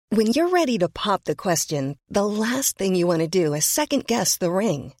When you're ready to pop the question, the last thing you want to do is second-guess the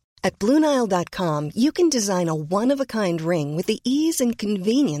ring. At BlueNile.com, you can design a one-of-a-kind ring with the ease and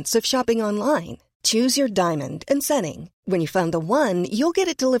convenience of shopping online. Choose your diamond and setting. When you find the one, you'll get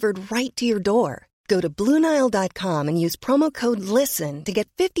it delivered right to your door. Go to BlueNile.com and use promo code LISTEN to get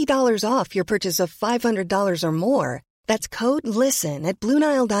 $50 off your purchase of $500 or more. That's code LISTEN at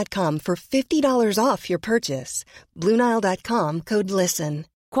BlueNile.com for $50 off your purchase. BlueNile.com, code LISTEN.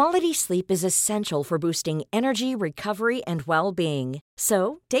 Quality sleep is essential for boosting energy, recovery, and well-being.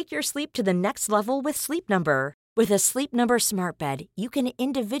 So, take your sleep to the next level with Sleep Number. With a Sleep Number smart bed, you can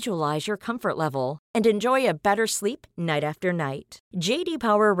individualize your comfort level and enjoy a better sleep night after night. J.D.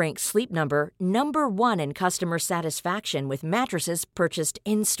 Power ranks Sleep Number #1 in customer satisfaction with mattresses purchased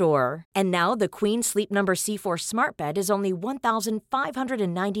in-store. And now the Queen Sleep Number C4 smart bed is only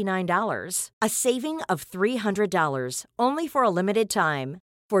 $1,599, a saving of $300, only for a limited time.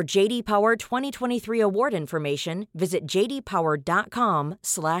 For JD Power 2023 award information, visit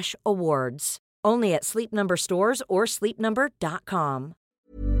jdpower.com/awards. Only at Sleep Number stores or sleepnumber.com.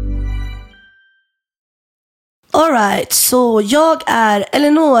 All right, så jag är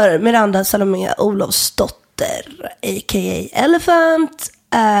Elinor Miranda Salomé Olofsdotter, a.k.a. Elephant,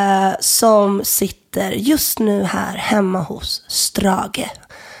 som sitter just nu här hemma hos Strage.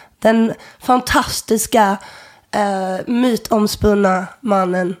 Den fantastiska mytomspunna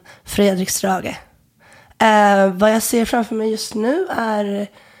mannen Fredrik Strage. Vad jag ser framför mig just nu är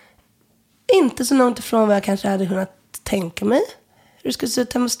inte så långt ifrån vad jag kanske hade kunnat tänka mig hur det skulle se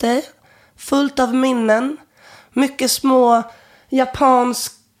ut hemma hos dig. Fullt av minnen. Mycket små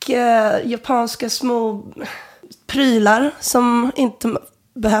japanska små prylar som inte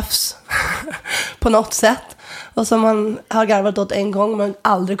behövs på något sätt. Och som man har garvat åt en gång men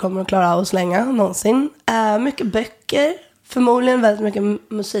aldrig kommer att klara av att slänga någonsin. Mycket böcker. Förmodligen väldigt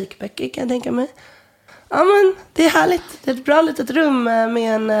mycket musikböcker kan jag tänka mig. Ja, men det är härligt. Det är ett bra litet rum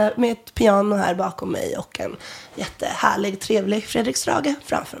med ett piano här bakom mig och en jättehärlig, trevlig Fredrik Strage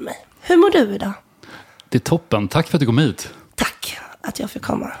framför mig. Hur mår du idag? Det är toppen. Tack för att du kom hit. Tack att jag fick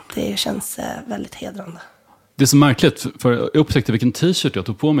komma. Det känns väldigt hedrande. Det är så märkligt, för jag upptäckte vilken t-shirt jag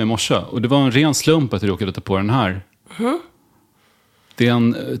tog på mig i morse. Och det var en ren slump att jag råkade ta på den här. Mm. Det är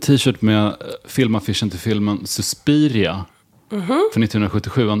en t-shirt med filmaffischen till filmen Suspiria. Från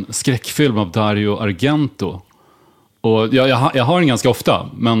 1977, en skräckfilm av Dario Argento. Och jag har den ganska ofta,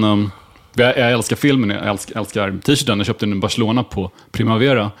 men jag älskar filmen, jag älskar t-shirten. Jag köpte den i Barcelona på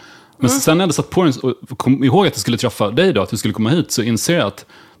Primavera. Men sen när jag hade satt på den och kom ihåg att jag skulle träffa dig då, att du skulle komma hit, så inser jag att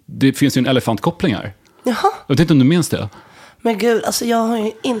det finns ju en elefantkoppling här. Jaha. Jag vet inte om du minns det. Men gud, alltså jag har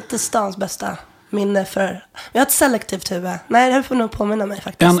ju inte stans bästa minne för... Jag har ett selektivt huvud. Nej, det här får nog påminna mig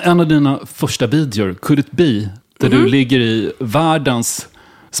faktiskt. En av dina första videor, Could It Be, där du ligger i världens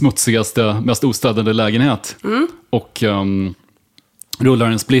smutsigaste, mest ostädade lägenhet och rullar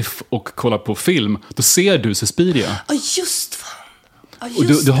en spliff och kollar på film. Då ser du Suspiria. Ja, just fan. Och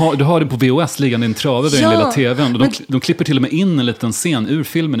du har det på VHS liggande i en trave över den lilla tvn. Och de klipper till och med in en liten scen ur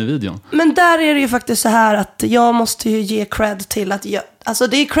filmen i videon. Men där är det ju faktiskt så här att jag måste ju ge cred till att jag... Alltså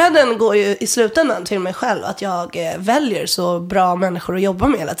credden går ju i slutändan till mig själv. Att jag väljer så bra människor att jobba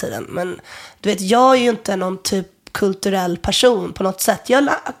med hela tiden. Men du vet, jag är ju inte någon typ kulturell person på något sätt. Jag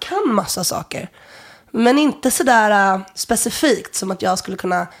kan massa saker. Men inte sådär specifikt som att jag skulle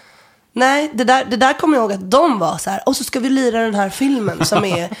kunna... Nej, det där kommer jag ihåg att de var så här. Och så ska vi lira den här filmen som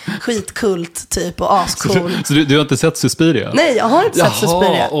är skitkult typ och ascool. Så du har inte sett Suspiria? Nej, jag har inte sett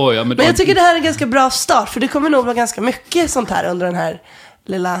Suspiria. Men jag tycker det här är en ganska bra start. För det kommer nog vara ganska mycket sånt här under den här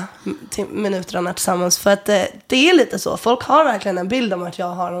lilla minuterna tillsammans. För att det är lite så. Folk har verkligen en bild om att jag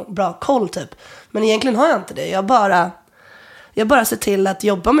har en bra koll typ. Men egentligen har jag inte det. Jag bara ser till att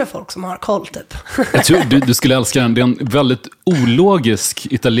jobba med folk som har koll typ. Jag tror du skulle älska den. Det är en väldigt ologisk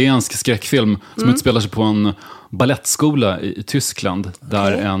italiensk skräckfilm som utspelar sig på en ballettskola i Tyskland.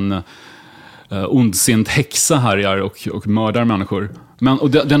 Där en ondsint häxa härjar och mördar människor.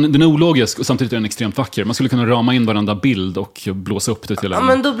 Den är ologisk och samtidigt är den extremt vacker. Man skulle kunna rama in varenda bild och blåsa upp det till en... Ja,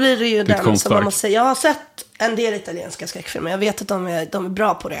 men då blir det ju den konstverk. som man måste säga. Jag har sett en del italienska skräckfilmer. Jag vet att de är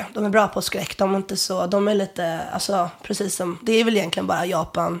bra på det. De är bra på skräck. De är inte så... De är lite... Alltså, precis som... Det är väl egentligen bara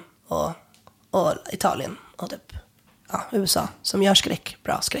Japan och Italien och typ... Ja, USA som gör skräck.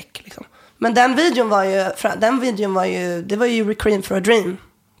 Bra skräck, liksom. Men den videon var ju... Det var ju Requiem for a Dream.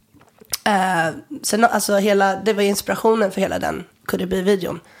 Sen, alltså, det var inspirationen för hela den Could It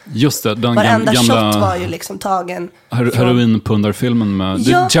Be-videon. Just det, den varenda gamla shot var ju liksom tagen heroinpundarfilmen med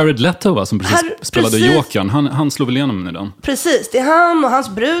det är Jared Leto, va, som spelade Jokern. Han slog väl igenom i den. Precis, det är han och hans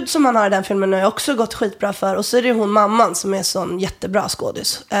brud som han har i den filmen har också gått skitbra för. Och så är det hon mamman som är sån jättebra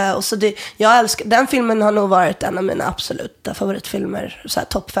skådis. Och så jag älskar, den filmen har nog varit en av mina absoluta favoritfilmer, så här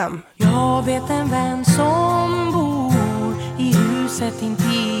topp 5. Jag vet en vän som bor i huset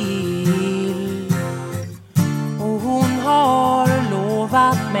intill, och hon har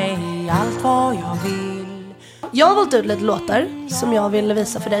lovat mig allt vad jag vill. Jag har valt ut lite låtar som jag ville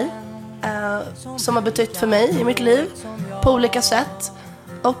visa för dig, som har betytt för mig i mitt liv på olika sätt.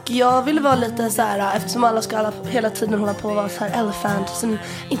 Och jag ville vara lite så här, eftersom alla ska hela tiden hålla på att vara så här elephant, som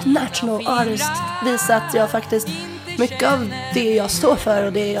international artist, visa att jag faktiskt, mycket av det jag står för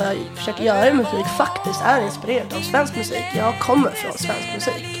och det jag försöker göra i musik faktiskt är inspirerat av svensk musik. Jag kommer från svensk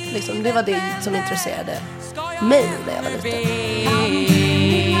musik. Liksom, det var det som intresserade mig när jag var liten.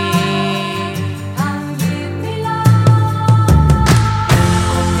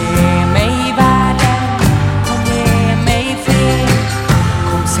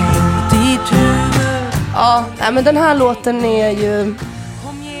 Ja, men den här låten är ju...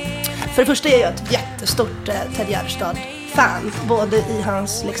 För det första är jag ett jättestort Ted Gärdestad-fan. Både i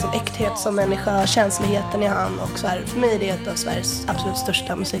hans liksom äkthet som människa, känsligheten i han och så här. För mig är det ett av Sveriges absolut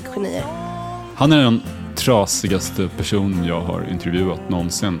största musikgenier. Han är den trasigaste person jag har intervjuat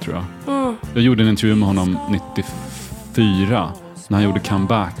någonsin, tror jag. Jag gjorde en intervju med honom 94 när han gjorde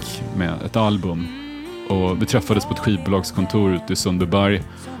comeback med ett album. Och vi träffades på ett skivbolagskontor ute i Sundbyberg.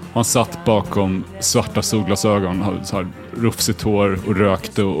 Han satt bakom svarta solglasögon, hade så här rufsigt hår och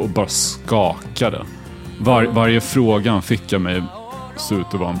rökte och bara skakade. Varje fråga han fick av mig såg ut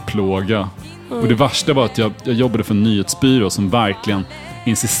att vara en plåga. Och det värsta var att jag jobbade för en nyhetsbyrå som verkligen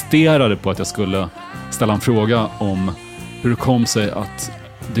insisterade på att jag skulle ställa en fråga om hur det kom sig att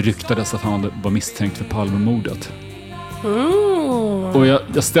det ryktades att han var misstänkt för Palmemordet. Och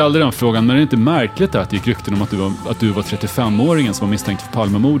jag ställde den frågan, men det är inte märkligt att det gick rykten om att du var 35-åringen som var misstänkt för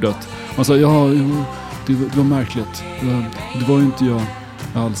Palmemordet. Han sa, det var märkligt. Det var ju inte jag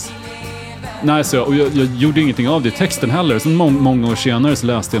alls. Nej, så jag gjorde ingenting av det i texten heller. Sen många år senare så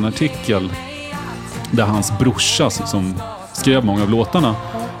läste jag en artikel där hans brorsa som skrev många av låtarna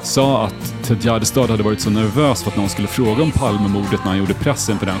sa att Ted Gärdestad hade varit så nervös för att någon skulle fråga om Palmemordet när han gjorde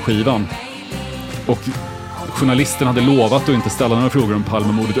pressen för den skivan. Och journalisten hade lovat att inte ställa några frågor om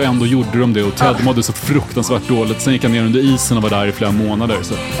Palmemordet och ändå gjorde de det, och Ted mådde så fruktansvärt dåligt. Sen gick han ner under isen och var där i flera månader.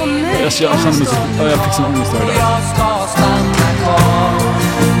 Så jag kände mig så... Jag fick sån ångest över det. Jag ska stanna kvar.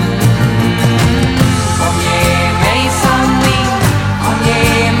 Kom ge mig sanning, kom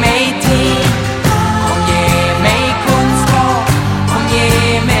ge mig tid, kom ge mig kunskap, kom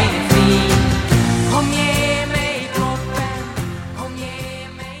ge mig frid, kom ge mig kroppen, kom ge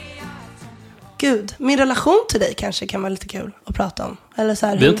mig allt. Gud, min relation till dig kanske kan vara lite kul att prata om. Eller så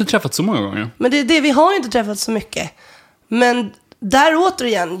här, vi har inte träffat så många gånger. Men vi har ju inte träffat så mycket. Men där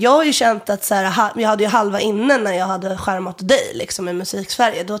återigen, jag har ju känt att så här, jag hade ju halva innan när jag hade skärmat dig liksom i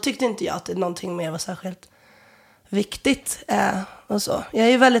Musiksverige. Då tyckte inte jag att det någonting mer var särskilt viktigt. Och så. Jag är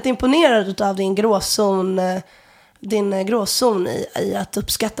ju väldigt imponerad av din gråzon i att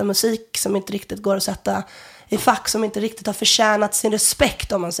uppskatta musik som inte riktigt går att sätta i fack, som inte riktigt har förtjänat sin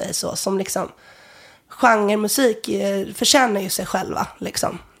respekt, om man säger så. Som liksom genremusik förtjänar ju sig själva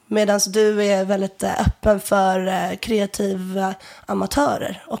liksom. Medan du är väldigt öppen för kreativa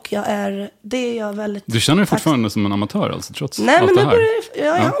amatörer. Och jag är väldigt... Du känner dig fortfarande som en amatör alltså, trots Nej, allt men det nu här?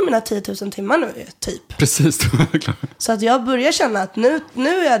 jag har mina 10 000 timmar nu, typ. Precis. Så att jag börjar känna att nu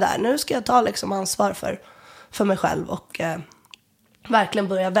är jag där. Nu ska jag ta liksom ansvar för mig själv. Och verkligen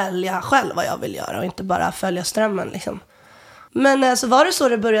börja välja själv vad jag vill göra. Och inte bara följa strömmen liksom. Men alltså, var det så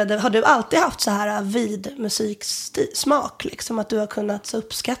det började? Har du alltid haft så här vid musiksmak liksom, att du har kunnat så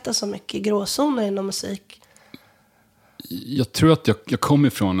uppskatta så mycket gråzoner inom musik? Jag tror att jag kom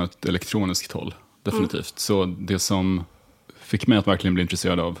ifrån ett elektroniskt håll, definitivt. Så det som fick mig att verkligen bli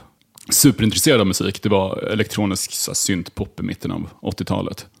superintresserad av musik, det var elektronisk syntpop i mitten av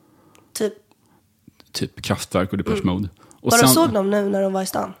 80-talet. Typ Kraftwerk och Depeche Mode. Och sen, såg dem nu när de var i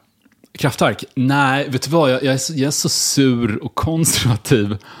stan? Kraftwerk? Nej, vet du vad? Jag är så sur och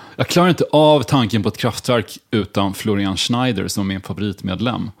konservativ. Jag klarar inte av tanken på ett Kraftwerk utan Florian Schneider som är min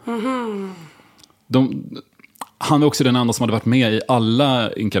favoritmedlem. Han är också den enda som hade varit med i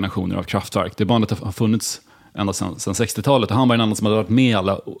alla inkarnationer av Kraftwerk. Det bandet har funnits ända sedan 60-talet. Och han var den enda som hade varit med i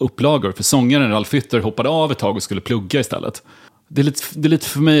alla upplagor. För sångaren Ralf Hütter hoppade av ett tag och skulle plugga istället. Det är lite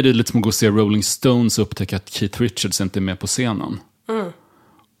för mig, det är lite som att gå och se Rolling Stones och upptäcka att Keith Richards inte är med på scenen.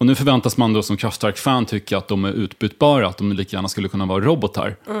 Och nu förväntas man då som Kraftwerk-fan tycka att de är utbytbara, att de lika gärna skulle kunna vara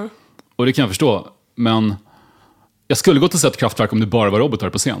robotar. Och det kan jag förstå, men jag skulle gått och sett Kraftwerk om det bara var robotar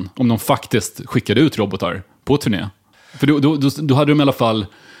på scen. Om de faktiskt skickade ut robotar på turné. För då hade de i alla fall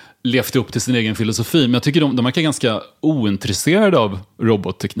levt upp till sin egen filosofi. Men jag tycker de verkar ganska ointresserade av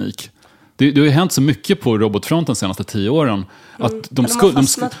robotteknik. Det har ju hänt så mycket på robotfronten de senaste 10 åren. Att de har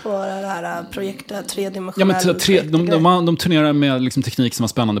fastnat på det här projektet tredimensionell. De turnerar med liksom teknik som var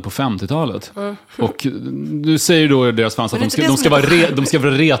spännande på 50-talet. Och du säger då deras fans att de ska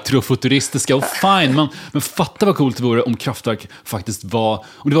vara retrofuturistiska och fine. Men fatta vad coolt det vore om Kraftwerk faktiskt var...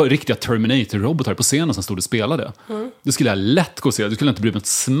 Om det var riktiga Terminator-robotar på scenen som stod och spelade. Det skulle jag lätt gå och se. Du skulle inte bry mig ett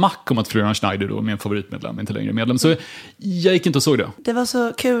smack om att Florian Schneider då, min favoritmedlem, inte längre medlem. Så jag gick inte och såg det. Det var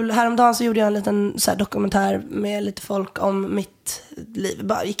så kul. Häromdagen så gjorde jag en liten så här dokumentär med lite folk om mitt liv. Jag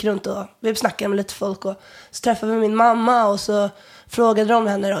bara gick runt och vi snackade med lite folk och så träffade vi min mamma och så frågade de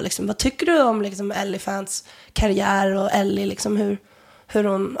henne då, liksom, vad tycker du om liksom, Ellie Fans karriär och Ellie, liksom, hur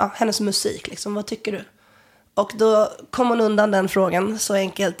hon, hennes musik, liksom, vad tycker du? Och då kom hon undan den frågan så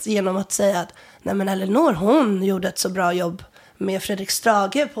enkelt genom att säga att nej men Elinor, hon gjorde ett så bra jobb med Fredrik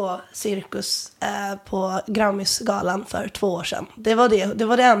Strage på Cirkus på Grammisgalan för 2 år sedan. Det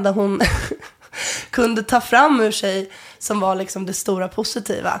var det enda hon kunde ta fram ur sig som var liksom det stora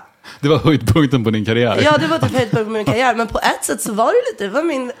positiva. Det var höjdpunkten på din karriär. Ja, det var typ höjdpunkten på min karriär. Men på ett sätt så var det lite,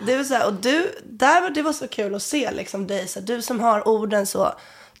 det var så här, och det var så kul att se liksom dig, så du som har orden så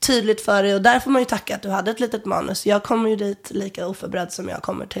tydligt för dig, och där får man ju tacka att du hade ett litet manus. Jag kommer ju dit lika oförberedd som jag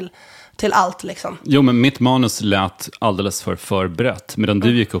kommer till allt liksom. Jo, men mitt manus lät alldeles för förberett, medan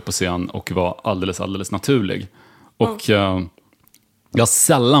du gick upp på scen och var alldeles naturlig. Och jag har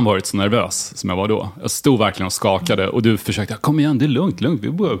sällan varit så nervös som jag var då. Jag stod verkligen och skakade och du försökte, kom igen, det är lugnt, vi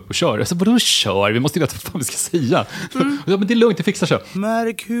börjar upp och kör. Jag sa, vadå kör? Vi måste ju veta vad fan vi ska säga. Ja, men det är lugnt, jag fixar så.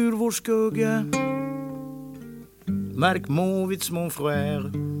 Märk hur vår skugga, märk Movits mon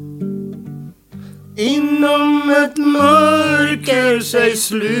frère, inom ett mörker sig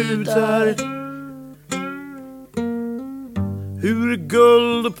slutar, hur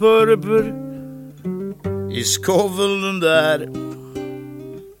guld och purpur i skoveln där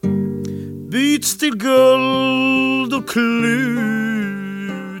byts till guld och klutar.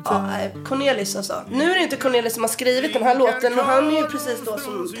 Ja, Cornelis alltså. Nu är det inte Cornelis som har skrivit den här låten, och han är ju precis då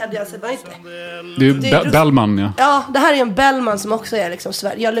som Ted Jansen var inte. Det är ju Bellman, ja. Ja, det här är en Bellman som också är liksom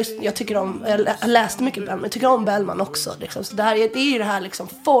Sverige. Jag tycker om, jag läste mycket Bellman, jag tycker om Bellman också liksom. Så det är ju det här liksom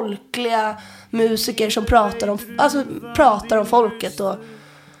folkliga musiker som pratar om folket, och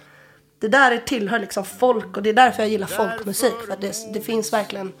det där tillhör liksom folk, och det är därför jag gillar folkmusik, för att det finns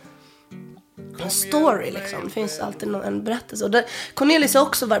verkligen en story liksom. Det finns alltid en berättelse. Och Cornelis har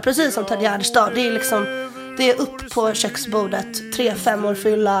också varit, precis som Ted Gärdestad, det är liksom, det är upp på köksbordet 3-5 år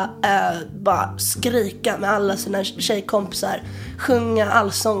fylla, bara skrika med alla sina tjejkompisar, sjunga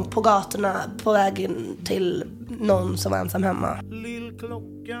allsång på gatorna på vägen till någon som var ensam hemma.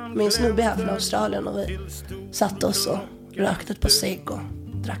 Min snubbe här från Australien, och vi satt oss och rökte ett par cigg och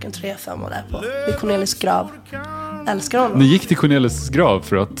drack en 3-5 där på vid Cornelis grav. Älskar honom. Ni gick till Cornelis grav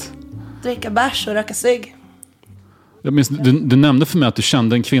för att dricka bärs och röka cigg. Jag minns, du nämnde för mig att du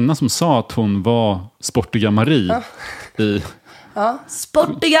kände en kvinna som sa att hon var Sportiga Marie. Ja,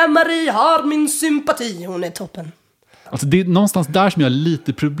 Sportiga Marie har min sympati. Hon är toppen. Alltså det är någonstans där som jag har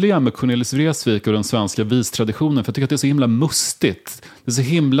lite problem med Cornelis Vreeswijk och den svenska vistraditionen. För jag tycker att det är så himla mustigt. Det är så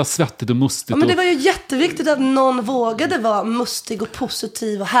himla svettigt och mustigt. Ja, men det var ju jätteviktigt att någon vågade vara mustig och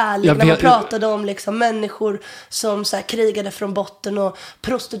positiv och härlig när man pratade om liksom människor som så här krigade från botten, och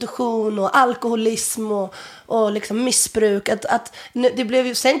prostitution och alkoholism och liksom missbruk. Det blev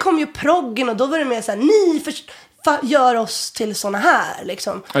ju, sen kom ju proggen, och då var det mer så här, gör oss till såna här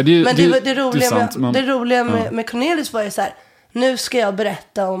liksom. Ja, det roliga med Cornelis var ju så här, nu ska jag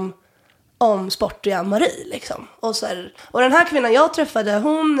berätta om Sportiga Marie liksom. Och den här kvinnan jag träffade,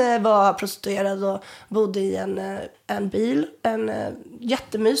 hon var prostituerad och bodde i en bil, en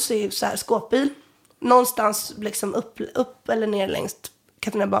jättemysig så här skåpbil någonstans liksom upp eller ner längs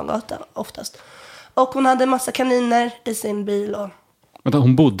Katarina Barngata oftast. Och hon hade en massa kaniner i sin bil. Och vänta,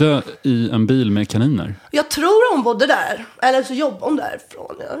 hon bodde i en bil med kaniner? Jag tror hon bodde där. Eller så jobbade hon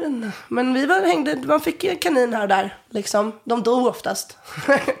därifrån. Jag vet inte. Men hängde, man fick kanin här och där. Liksom. De dog oftast.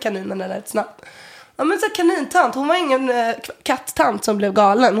 Kaninerna rätt snabbt. Ja, men så kanintant. Hon var ingen kattant som blev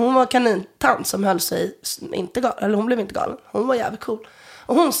galen. Hon var kanintant som höll sig inte galen. Eller hon blev inte galen. Hon var jävligt cool.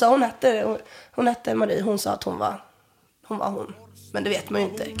 Och hon hette Marie. Hon sa att hon var hon. Men det vet man ju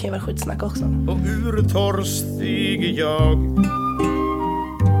inte. Det kan ju vara skitsnack också. Och ur torstig jag,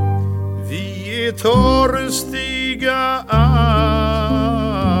 vi är torstiga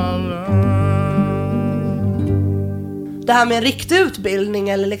det här med en riktig utbildning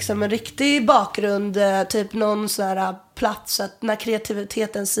eller liksom en riktig bakgrund, typ någon sån här plats att när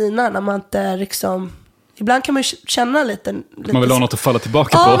kreativiteten sinar, när man inte liksom, ibland kan man ju känna lite Man vill ha något att falla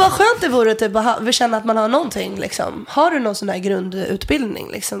tillbaka på. Ja, vad skönt det vore typ att känna att man har någonting liksom. Har du någon sån här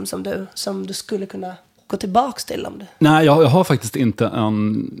grundutbildning liksom som du skulle kunna gå tillbaks till om du? Nej, jag har faktiskt inte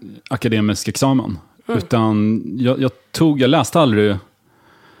en akademisk examen. Utan jag läste aldrig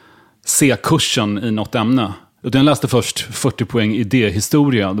C-kursen i något ämne. Utan jag läste först 40 poäng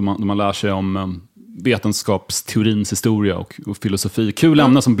idéhistoria, då man lär sig om vetenskapsteorins historia och filosofi. Kul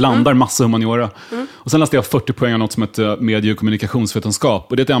ämne som blandar massa humaniora. Och sen läste jag 40 poäng av något som heter medie- och kommunikationsvetenskap.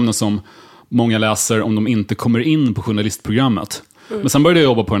 Och det är ett ämne som många läser om de inte kommer in på journalistprogrammet. Men sen började jag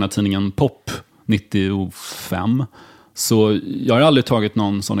jobba på den här tidningen Pop 95. Så jag har aldrig tagit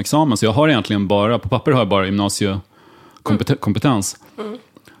någon sån examen. Så jag har egentligen bara, på papper har jag bara gymnasiekompetens.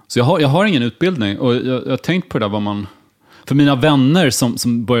 Så jag har ingen utbildning. Och jag har tänkt på det där vad man... För mina vänner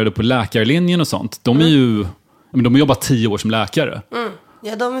som började på läkarlinjen och sånt, de är ju... De har jobbat 10 år som läkare.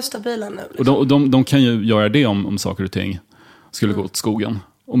 Ja, de är stabila nu. Liksom. Och de kan ju göra det om saker och ting skulle gå åt skogen.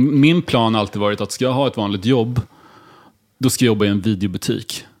 Och min plan har alltid varit att ska jag ha ett vanligt jobb, då ska jag jobba i en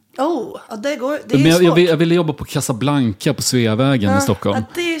videobutik. Ja, det går. Det Men är svårt. jag ville jobba på Casablanca på Sveavägen i Stockholm. Ja,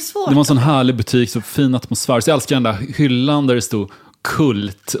 det är svårt. Det var en sån härlig butik, så fin atmosfär. Så jag älskar den där hyllan där det stod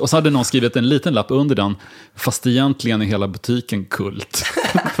kult. Och så hade någon skrivit en liten lapp under den, fast egentligen är hela butiken kult.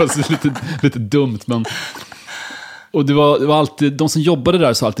 Fast lite dumt, men... Och det var alltid, de som jobbade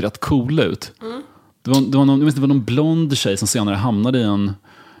där så alltid rätt coola ut. Det var någon blond tjej som senare hamnade i en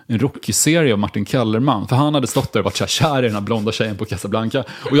Rocky-serie av Martin Kellerman. För han hade stått där och varit så här kär i den här blonda tjejen på Casablanca.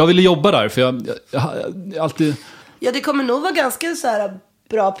 Och jag ville jobba där, för jag alltid... Ja, det kommer nog vara ganska så här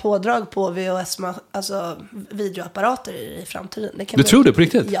bra pådrag på VHS, alltså videoapparater i framtiden. Du tror det på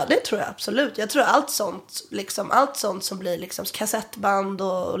riktigt? Ja, det tror jag absolut. Jag tror allt sånt som blir liksom kassettband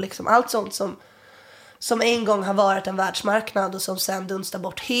och liksom allt sånt som en gång har varit en världsmarknad och som sen dunstar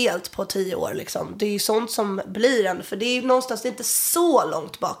bort helt på 10 år. Liksom. Det är ju sånt som blir en, för det är någonstans, det är inte så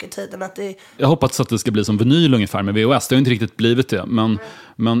långt bak i tiden att det... Jag hoppas att det ska bli som vinyl ungefär med VHS. Det har inte riktigt blivit det. Men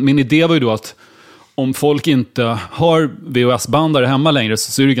min idé var ju då att om folk inte har VHS-bandare hemma längre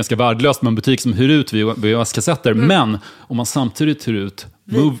så är det ganska värdelöst med en butik som hyr ut VHS-kassetter. Men om man samtidigt hyr ut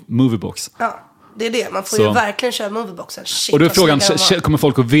Moviebox... Ja. Det är det, man får ju verkligen köra Movieboxen. Shit, och då är frågan, kommer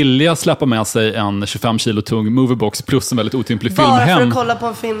folk att vilja släppa med sig en 25 kilo tung Moviebox plus en väldigt otymplig film hem? Bara för att kolla på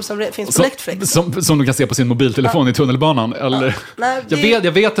en film som finns på Netflix. Som de kan se på sin mobiltelefon i tunnelbanan? Eller? Nej,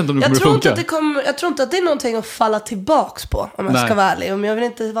 jag vet inte om det kommer att funka. Jag tror inte att det är någonting att falla tillbaks på, om jag ska vara ärlig. Men jag vill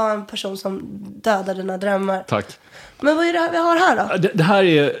inte vara en person som dödar dina drömmar. Tack. Men vad är det vi har här då? Det här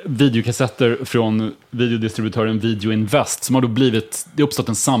är videokassetter från videodistributören Video Invest som har då det uppstått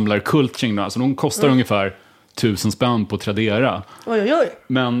en samlarkult kring det här. Så de kostar ungefär 1000 spänn på Tradera. Oj.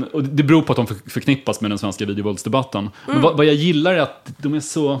 Men, och det beror på att de förknippas med den svenska videovåldsdebatten. Men vad jag gillar är att de är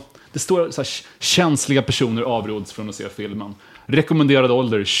så... Det står så här, känsliga personer avråds från att se filmen. Rekommenderad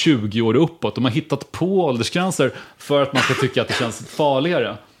ålder 20 år uppåt. De har hittat på åldersgränser för att man ska tycka att det känns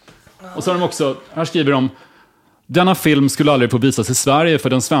farligare. Och så har de också... Här skriver de... Denna film skulle aldrig få visas i Sverige för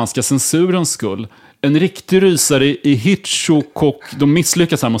den svenska censurens skull. En riktig rysare i Hitchcock... De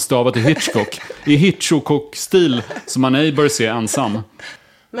misslyckas här med att stava till Hitchcock. I Hitchcock-stil som man ej bör se ensam.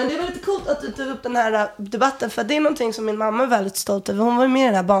 Men det var lite coolt att du tog upp den här debatten. För det är någonting som min mamma är väldigt stolt över. Hon var med i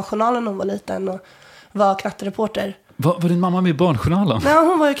den här Barnjournalen när hon var liten och var knattereporter. Var din mamma med i Barnjournalen? Nej,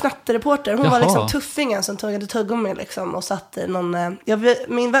 hon var ju knattereporter. Hon var liksom tuffingen som tog tuggummi liksom och satt i någon... Jag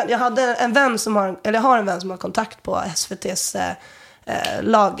har en vän som har kontakt på SVT:s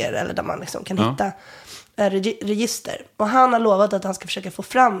lager, eller där man liksom kan hitta register. Och han har lovat att han ska försöka få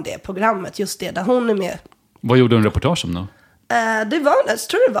fram det programmet, just det, där hon är med. Vad gjorde hon reportage om då? Jag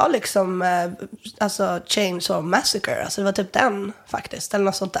tror det var liksom alltså Chainsaw Massacre, alltså det var typ den faktiskt, eller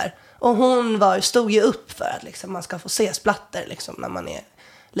något sånt där. Och hon stod ju upp för att liksom, man ska få se splatter liksom, när man är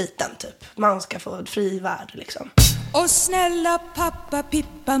liten typ. Man ska få ett fri värld liksom. Och snälla pappa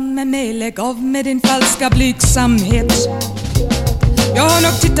Pippa med mig, lägg av med din falska blygsamhet. Jag har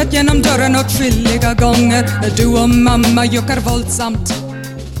nog tittat genom dörren åtskilliga gånger när du och mamma juckar våldsamt.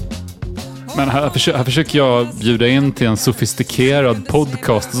 Men här försöker jag bjuda in till en sofistikerad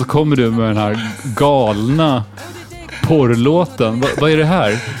podcast och så kommer du med den här galna porrlåten. Vad är det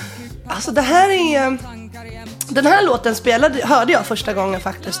här? Alltså det här är... Den här låten hörde jag första gången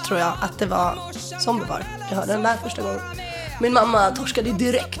faktiskt, tror jag, att det var Zombiebar. Jag hörde den där första gången. Min mamma torskade ju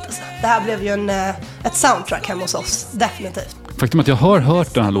direkt. Alltså. Det här blev ju ett soundtrack hemma hos oss, definitivt. Faktum att jag har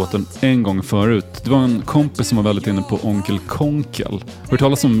hört den här låten en gång förut. Det var en kompis som var väldigt inne på Onkel Konkel. Hört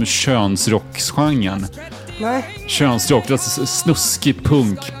talas om könsrocksgenren. Nej. Könsrock, det var snuskig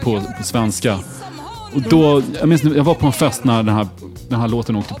punk på svenska. Och då, jag var på en fest när den här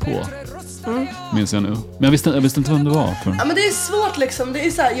låten åkte på. Minns jag nu. Men jag visste inte vem det var. Ja, men det är svårt liksom. Det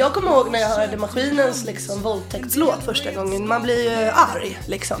är så här, jag kommer ihåg när jag hörde Maskinens liksom, våldtäktslåt första gången. Man blir ju arg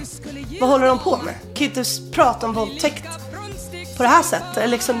liksom. Vad håller de på med? Kan inte prata om våldtäkt på det här sättet.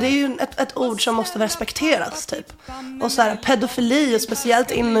 Liksom, det är ju ett ord som måste respekteras typ. Och så här, pedofili, och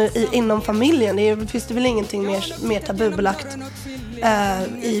speciellt inom familjen, finns det väl ingenting mer tabubelagt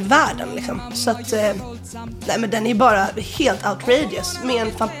i världen liksom. Så att nej, men den är bara helt outrageous med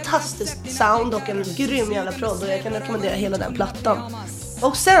en fantastisk sound och en grym jävla prodd, och jag kan rekommendera hela den plattan.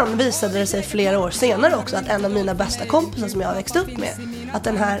 Och sen visade det sig flera år senare också att en av mina bästa kompisar som jag har växt upp med, att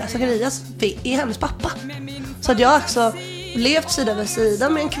den här Zacharias är hennes pappa. Så att jag också levt sida vid sida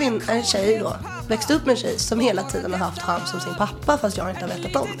med en tjej då, växt upp med en tjej som hela tiden har haft han som sin pappa, fast jag inte har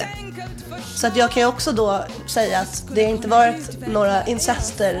vetat om det. Så att jag kan ju också då säga att det inte varit några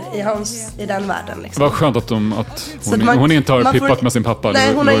incester i den världen liksom. Vad skönt att hon inte har pippat med sin pappa.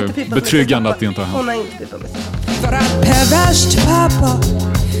 Nej, hon har inte pippat betryggande med sin pappa. att det inte har hänt. Hon har inte pippat med sin pappa. För att perverst pappa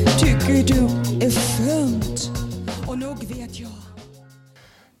tycker du är fint. Och nog vet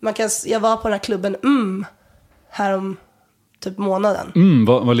jag. Jag var på den här klubben härom typ månaden.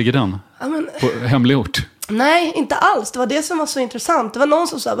 Var ligger den? Ja, men, på hemlig ort? Nej, inte alls. Det var det som var så intressant. Det var någon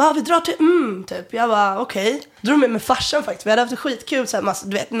som sa, vi drar till typ. Jag var okej. Drog med farsan faktiskt. Vi hade haft skitkul så här,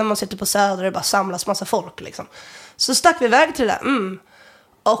 du vet, när man sitter på Söder och det bara samlas massa folk liksom. Så stack vi iväg till det där.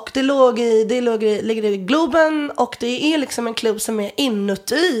 Och det ligger i Globen, och det är liksom en klubb som är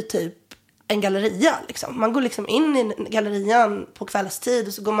inuti typ en galleria liksom. Man går liksom in i gallerian på kvällstid,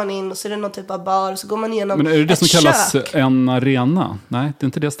 och så går man in och så är det någon typ av bar, och så går man igenom ett kök. Men är det som kallas en arena? Nej, det är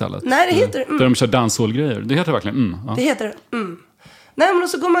inte det stället. Nej, det heter där de kör dansholgrejer. Det heter verkligen ja. Det heter Nej, men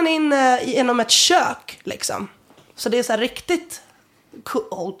så går man in genom ett kök liksom. Så det är så här riktigt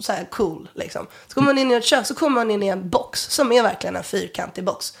cool liksom. Så går man in i ett kök, så kommer man in i en box som är verkligen en fyrkantig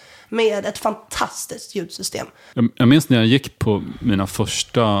box med ett fantastiskt ljudsystem. Jag minns när jag gick på mina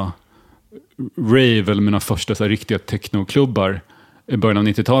första rave, eller mina första så här riktiga technoklubbar i början av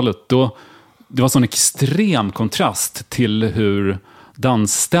 90-talet, då det var sån extrem kontrast till hur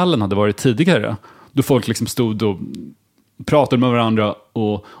dansställen hade varit tidigare. Då folk liksom stod och pratade med varandra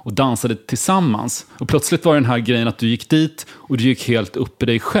och dansade tillsammans. Och plötsligt var den här grejen att du gick dit och du gick helt upp i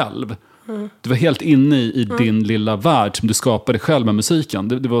dig själv. Du var helt inne i din lilla värld som du skapade själv med musiken.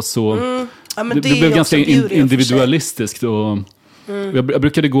 Det var så... Ja, det blev ganska individualistiskt. Och jag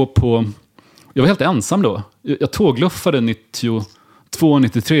brukade gå på... Jag var helt ensam då. Jag tågluffade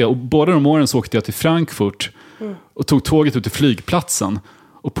 92-93, och båda de åren så åkte jag till Frankfurt och tog tåget ut till flygplatsen.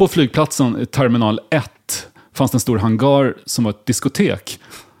 Och på flygplatsen, terminal 1, fanns det en stor hangar som var ett diskotek.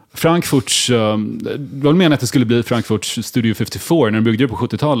 Frankfurts, det var väl meningen att det skulle bli Frankfurts Studio 54 när de byggde det på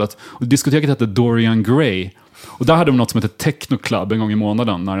 70-talet. Och diskoteket hette Dorian Gray. Och där hade de något som hette Techno Club en gång i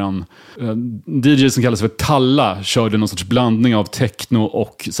månaden, när en DJ som kallas för Talla körde någon sorts blandning av techno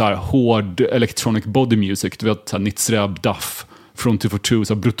och så här hård electronic body music. Du vet, Nitzreb, Duff, From 242,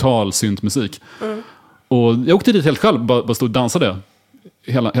 så här brutal syntmusik. Och jag åkte dit helt själv, bara stod och dansade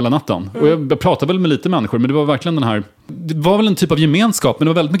hela natten. Och jag pratade väl med lite människor, men det var verkligen den här... Det var väl en typ av gemenskap, men det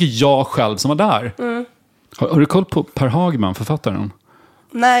var väldigt mycket jag själv som var där. Har du koll på Per Hagman, författaren?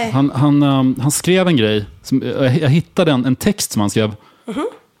 Nej. Han skrev en grej. Jag hittade en text som han skrev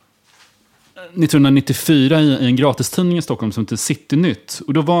 1994 i en gratistidning i Stockholm som heter Citynytt.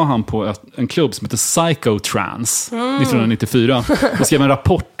 Och då var han på en klubb som heter Psychotrance 1994. Och skrev en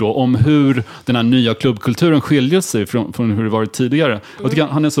rapport då om hur den här nya klubbkulturen skiljer sig från hur det varit tidigare. Jag tycker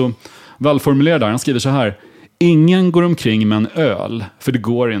han är så välformulerad där. Han skriver så här: ingen går omkring med en öl, för det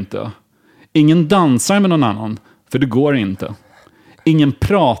går inte. Ingen dansar med någon annan, för det går inte. Ingen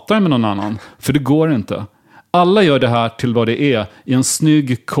pratar med någon annan, för det går inte. Alla gör det här till vad det är, i en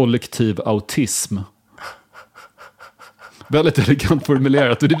snygg kollektiv autism. Väldigt elegant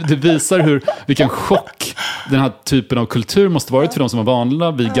formulerat. Och det visar vilken chock den här typen av kultur måste varit för de som var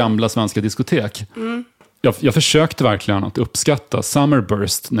vanliga vid gamla svenska diskotek. Jag försökte verkligen att uppskatta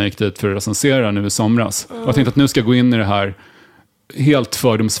Summerburst när jag gick dit för att recensera nu i somras. Och jag tänkte att nu ska jag gå in i det här helt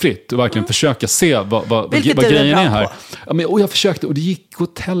fördomsfritt och verkligen försöka se vad grejen är här. Ja, och jag försökte, och det gick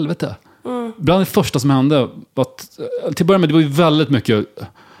åt helvete. Bland det första som hände var att, till början med, det var ju väldigt mycket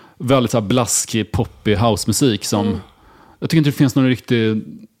väldigt så här blaskig, poppig housemusik som jag tycker inte det finns någon riktig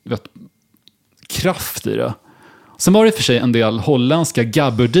kraft i det. Sen var det för sig en del holländska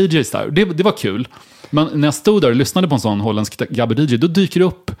gabber-DJs där. Det var kul. Men när jag stod där och lyssnade på en sån holländsk gabber-DJ, då dyker det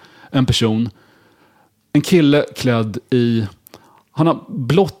upp en person, en kille klädd i... Han har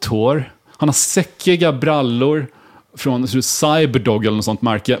blått hår, Han har säckiga brallor från Cyberdog eller något sånt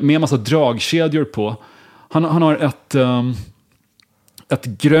märke med en massa dragkedjor på. Han har ett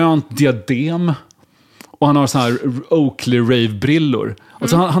grönt diadem och han har så här Oakley rave-brillor.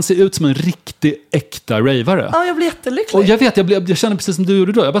 Alltså han ser ut som en riktig äkta ravare. Ja, jag blir jättelycklig. Och jag vet, jag känner precis som du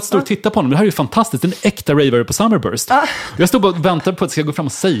gjorde då. Jag bara står och tittar på honom. Det här är ju fantastiskt. En äkta ravare på Summerburst. Jag stod bara och väntade på att jag ska gå fram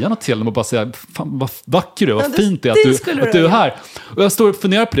och säga något till honom och bara säga, fan vad vacker du är, vad fint det är att du är här. Och jag står och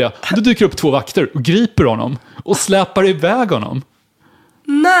funderar på det. Och då dyker upp 2 vakter och griper honom och släpar iväg honom.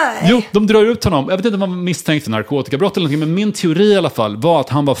 Nej. Jo, de drar ut honom. Jag vet inte om man misstänkte narkotikabrott eller någonting, men min teori i alla fall var att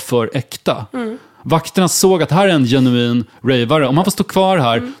han var för äkta. Vakterna såg att det här är en genuin ravare. Om han får stå kvar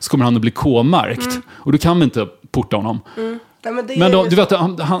här så kommer han att bli K-märkt. Och då kan vi inte porta honom. Nej, men då, du vet,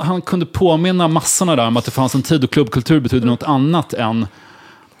 han kunde påminna massorna där om att det fanns en tid och klubbkultur betyder något annat än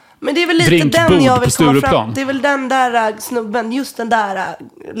men det är väl lite drinkbord den jag vill på Stureplan. Det är väl den där snubben, just den där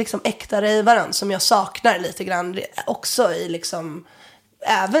liksom äkta ravaren som jag saknar lite grann också i liksom,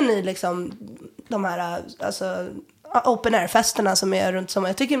 även i liksom de här alltså open air-festerna som är runt som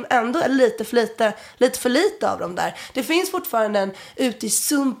jag tycker ändå är lite för lite av dem där. Det finns fortfarande en ute i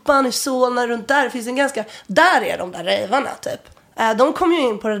Sumpan, i Solna, runt där. Det finns en ganska, där är de där ravarna typ. De kom ju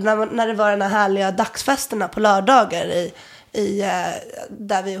in på det när det var den här härliga dagsfesterna på lördagar i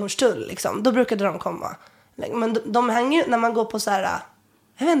där vid Hornstull liksom. Då brukade de komma. Men de hänger ju när man går på så här,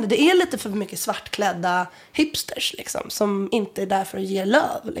 jag vet inte, det är lite för mycket svartklädda hipsters liksom, som inte är där för att ge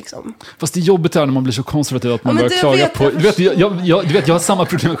löv liksom. Fast det är jobbigt när man blir så konservativ att man börjar klaga på. Du vet, jag har samma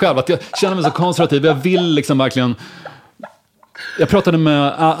problem själv, att jag känner mig så konservativ. Jag vill liksom verkligen. Jag pratade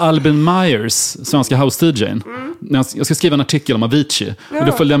med Albin Myers, svenska house-DJ:n. Jag ska skriva en artikel om Avicii. Och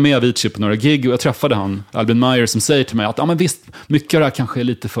då följde jag med Avicii på några gig. Och jag träffade Albin Myers, som säger till mig att men visst, mycket av det här kanske är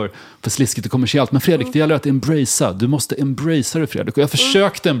lite för sliskigt och kommersiellt. Men Fredrik, det gäller att embracea. Du måste embracea det, Fredrik. Och jag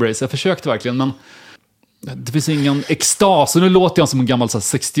försökte jag försökte verkligen, men det finns ingen extas. Och nu låter jag som en gammal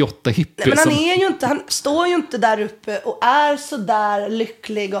 68-hippie. Nej, men han står ju inte där uppe och är så där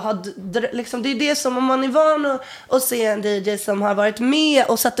lycklig och har liksom, det är det som om man är van att se en DJ som har varit med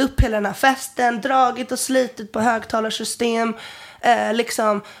och satt upp hela den här festen, dragit och slitit på högtalarsystem,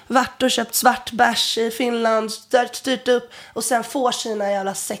 liksom varit och köpt svart bärs i Finland, styrt upp och sen får sina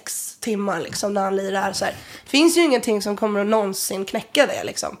jävla 6 timmar liksom när han lirar så här. Finns ju ingenting som kommer att någonsin knäcka det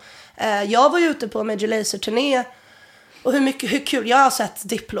liksom. Jag var ju ute på Major Lazer-turné och hur kul, jag har sett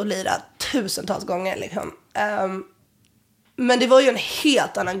Diplo lira tusentals gånger liksom. Men det var ju en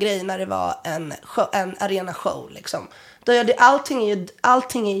helt annan grej när det var en arena show liksom.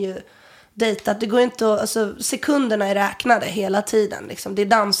 Allting är ju dejtat, det går inte att, alltså, sekunderna är räknade hela tiden liksom. Det är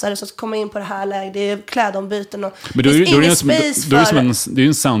dansare som ska komma in på det här läget, det är klädombyten och men det är ju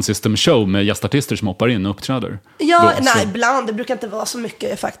en sound system show med gästartister som hoppar in och uppträder. Ja, nej, ibland, det brukar inte vara så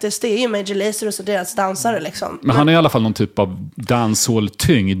mycket faktiskt. Det är ju Major Lazer och så deras dansare liksom. Men han är i alla fall någon typ av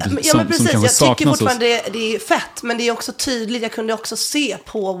dancehall-tyngd som kanske saknas. Jag tycker fortfarande det är fett, men det är också tydligt, jag kunde också se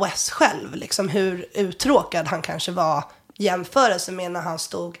på Wes själv liksom hur uttråkad han kanske var jämförelse med när han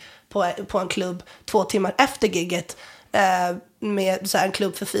stod på en klubb 2 timmar efter gigget med så här en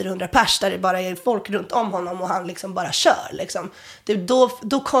klubb för 400 pers där det bara är folk runt om honom och han liksom bara kör liksom.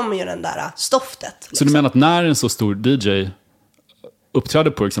 Då kommer ju den där stoftet liksom. Så du menar att när en så stor DJ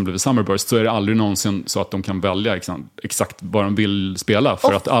uppträder på exempelvis Summerburst så är det aldrig någonsin så att de kan välja exakt vad de vill spela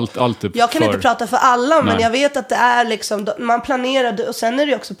för att allt är jag kan inte prata för alla, men jag vet att det är liksom, man planerar, och sen är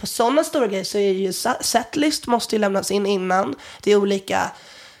det också på sådana stora grejer så är ju setlist måste ju lämnas in innan. Det är olika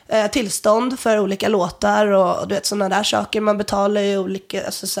tillstånd för olika låtar och du vet sådana där saker. Man betalar ju olika,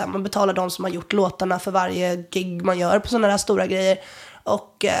 alltså så här, man betalar de som har gjort låtarna för varje gig man gör på sådana där stora grejer.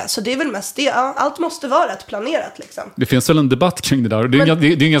 Och så det är väl mest det, allt måste vara rätt planerat liksom. Det finns väl en debatt kring det där, och det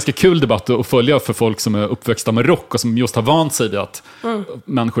är en ganska kul debatt att följa för folk som är uppväxta med rock och som just har vant sig vid att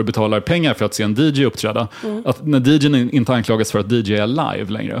människor betalar pengar för att se en DJ uppträda. Att när DJn inte anklagas för att DJ är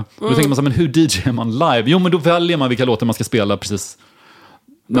live längre, då tänker man så här, men hur DJ är man live? Jo, men då väljer man vilka låtar man ska spela precis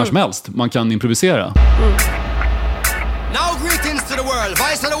när som helst. Man kan improvisera. Now greetings to the world.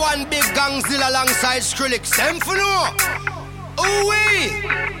 Vice of the one big gangzilla alongside Skrillex. Them for no. Ooh-wee.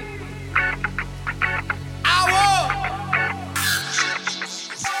 Ow.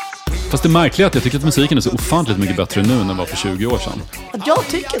 Fast det är märkligt att jag tycker att musiken är så ofantligt mycket bättre nu än den var för 20 år sedan. Jag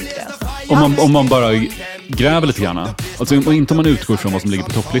tycker inte det. Om man bara gräver lite grann. Alltså inte om man utgår från vad som ligger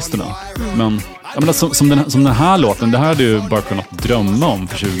på topplistorna. Men jag menar, som den här låten, det här hade ju bara kunnat drömma om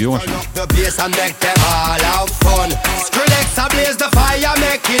för 20 år sedan.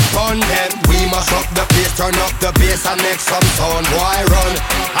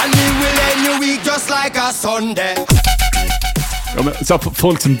 Ja, men, så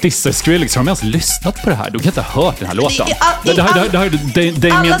folk som dissar Skrillex, har de ens lyssnat på det här? De kan inte ha hört den här låten.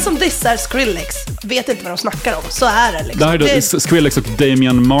 Alla som dissar Skrillex vet inte vad de snackar om. Så är det liksom. Det här är Skrillex och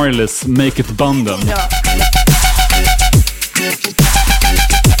Damian Marleys Make It-banden. Ja.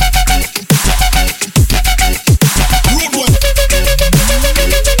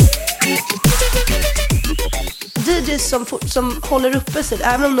 DJs som håller uppe sitt,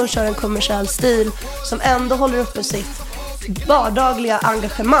 även om de kör en kommersiell stil, som ändå håller uppe sitt vardagliga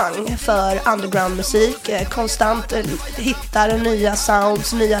engagemang för undergroundmusik, konstant hittar nya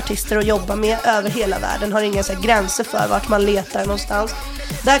sounds, nya artister att jobba med över hela världen, har inga så här gränser för vart man letar någonstans.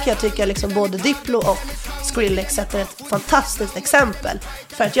 Där kan jag tycka liksom både Diplo och Skrillex sätter ett fantastiskt exempel.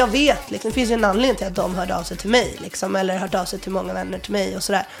 För att jag vet, liksom, det finns ju en anledning till att de hörde av sig till mig liksom, eller hört av sig till många vänner till mig och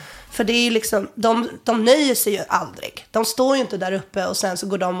sådär. För det är ju liksom, de nöjer sig ju aldrig. De står ju inte där uppe och sen så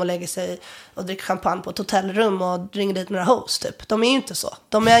går de och lägger sig och dricker champagne på ett hotellrum och ringer dit några hosts typ. De är ju inte så.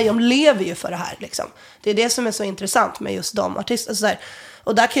 De lever ju för det här liksom. Det är det som är så intressant med just de artisterna. Så där.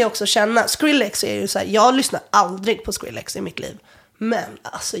 Och där kan jag också känna, Skrillex är ju så här, jag lyssnar aldrig på Skrillex i mitt liv. Men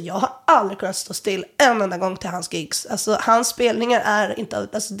alltså jag har aldrig kunnat stå still en enda gång till hans gigs. Alltså hans spelningar är inte,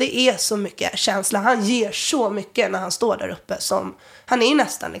 alltså det är så mycket känsla. Han ger så mycket när han står där uppe som, han är ju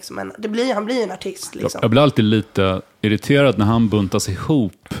nästan liksom han blir en artist liksom. Jag blir alltid lite irriterad när han buntas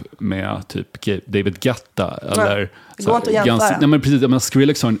ihop med typ David Guetta eller det går inte att jämföra. Nej, men precis, men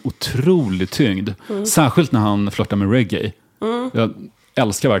Skrillex har en otrolig tyngd. Särskilt när han flörtar med reggae. Jag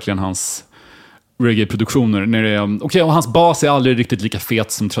älskar verkligen hans reggae-produktioner när det är, och hans bas är aldrig riktigt lika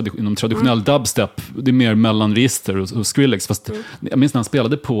fet som inom traditionell dubstep. Det är mer mellanregister hos Skrillex. Fast jag minns när han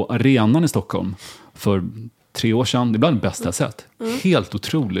spelade på arenan i Stockholm för 3 år sedan. Det är bland det bästa jag sett. Helt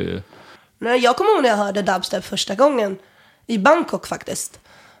otrolig. Jag kommer ihåg när jag hörde dubstep första gången i Bangkok faktiskt.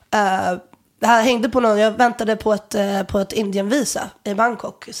 Jag hängde på någon, jag väntade på ett Indienvisa i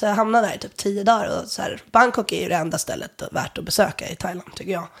Bangkok. Så jag hamnade där i typ 10 dagar. Och så här, Bangkok är ju det enda stället värt att besöka i Thailand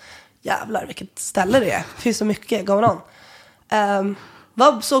tycker jag. Jävlar vilket ställe det är. Det finns så mycket going on.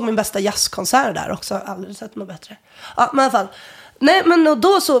 Såg min bästa jazzkonsert där också. Aldrig sett något bättre. Ja, men i alla fall. Nej, men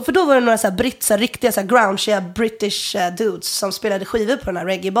då var det några så här riktiga så här grungiga British dudes som spelade skivor på den här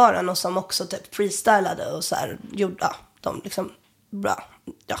reggae-baren och som också typ freestylade och så här gjorde, de liksom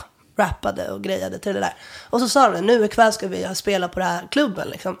rappade och grejade till det där. Och så sa de, nu ikväll ska vi spela på den här klubben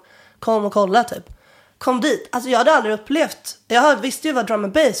liksom. Kom och kolla typ. Kom dit. Alltså jag hade aldrig upplevt, jag visste ju vad drum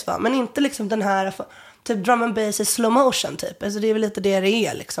and bass var, men inte liksom den här typ drum and bass i slow motion typ. Alltså det är väl lite det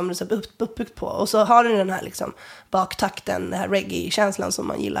är liksom, det är uppbyggt på. Och så har du den här liksom baktakten, den här reggae-känslan som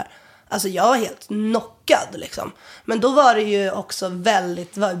man gillar. Alltså jag var helt knockad liksom. Men då var det ju också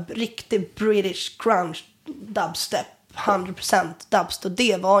det var riktigt British grunge dubstep. 100% dubstep, och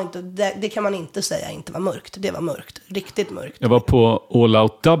det var inte, det kan man inte säga inte var mörkt. Det var mörkt, riktigt mörkt. Jag var på All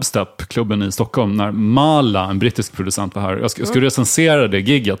Out Dubstep-klubben i Stockholm när Mala, en brittisk producent, var här. Jag skulle recensera det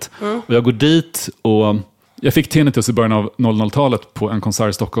gigget. Och jag går dit och jag fick tinnitus i början av 00-talet på en konsert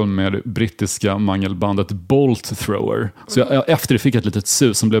i Stockholm med brittiska mangelbandet Bolt Thrower. Så jag efter det fick ett litet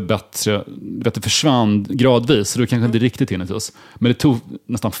sus som blev bättre. Det försvann gradvis, så det kanske inte riktigt tinnitus. Men det tog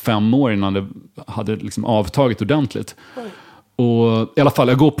nästan 5 år innan det hade liksom avtagit ordentligt. Och i alla fall,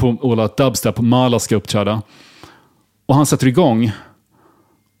 jag går på All Out Dubstep och Mala ska uppträda. Och han sätter igång.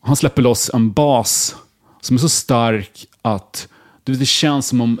 Han släpper loss en bas som är så stark att det känns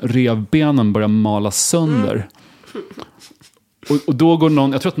som om revbenen börjar mala sönder. Och då går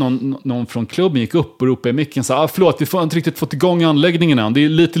någon, jag tror att någon från klubben gick upp och ropade i micken så förlåt, vi får inte riktigt fått igång anläggningen än. Det är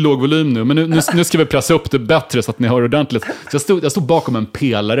lite låg volym nu, men nu ska vi pressa upp det bättre så att ni hör ordentligt. Så jag stod bakom en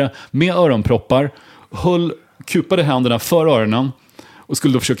pelare med öronproppar, kupade händerna för öronen och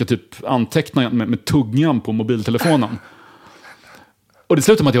skulle då försöka typ anteckna med tungan på mobiltelefonen. Och det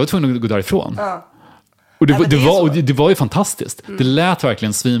slutade med att jag var tvungen att gå därifrån. Och det var ju fantastiskt. Det lät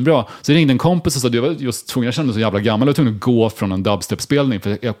verkligen svinbra. Så jag ringde en kompis och sa att jag var just tvungen, jag kände mig så jävla gammal. Jag var tvungen att gå från en dubstep-spelning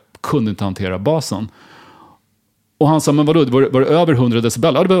för jag kunde inte hantera basen. Och han sa, men vadå, var det över 100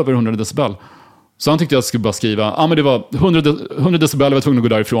 decibel? Ja, det var över 100 decibel. Så han tyckte jag skulle bara skriva, men det var 100 decibel, jag var tvungen att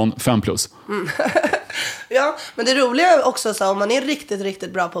gå därifrån, 5+. Ja, men det roliga är också så om man är riktigt,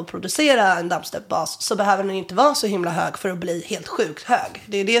 riktigt bra på att producera en dubstep-bas så behöver den inte vara så himla hög för att bli helt sjukt hög.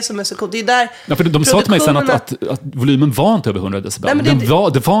 Det är det som är så coolt. Det är där för de sa till mig sen att volymen var inte över 100 decibel. Nej,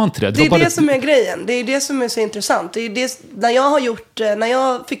 det var inte det. Det är det som är grejen. Det är det som är så intressant. Det är det, när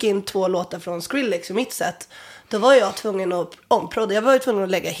jag fick in 2 låtar från Skrillex i mitt set, då var jag tvungen att jag var tvungen att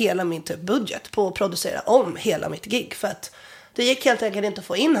lägga hela min typ budget på att producera om hela mitt gig. För att det gick helt enkelt inte att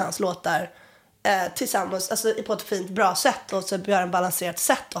få in hans låtar tillsammans, alltså på ett fint, bra sätt och så göra en balanserat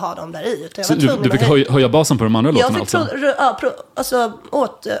sätt och ha dem där i. Utan så du fick höja basen på de andra låtarna alltså?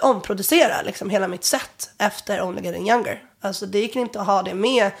 Omproducera liksom hela mitt sätt efter Only Getting Younger. Alltså det gick inte att ha det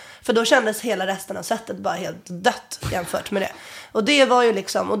med, för då kändes hela resten av sättet bara helt dött jämfört med det. Och det var ju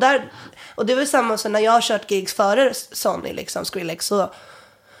liksom, och det var ju samma som när jag har kört gigs före Sonny, liksom Skrillex,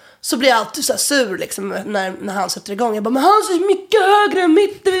 så blir jag alltid så här sur liksom, när han sätter igång. Jag bara, men han är mycket högre än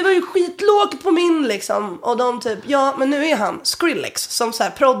mitt, det var ju skitlågt på min liksom. Och de typ, ja men nu är han Skrillex som så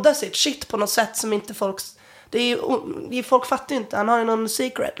här proddar sitt shit på något sätt som inte folk, folk fattar ju inte. Han har ju någon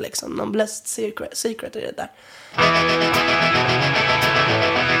secret liksom, någon blessed secret i det där.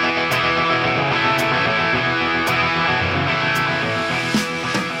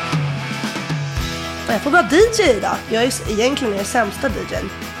 Jag får vara DJ idag. Jag är egentligen den sämsta DJn.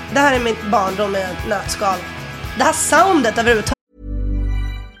 Det här är mitt barndom med nötskal. Det här soundet överhuvudtaget.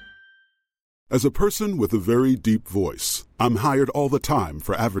 As a person with a very deep voice, I'm hired all the time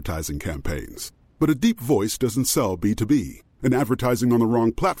for advertising campaigns. But a deep voice doesn't sell B2B. And advertising on the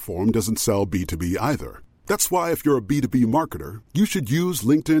wrong platform doesn't sell B2B either. That's why if you're a B2B marketer, you should use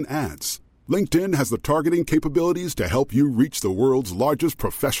LinkedIn ads. LinkedIn has the targeting capabilities to help you reach the world's largest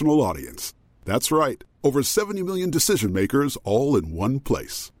professional audience. That's right. Over 70 million decision makers all in one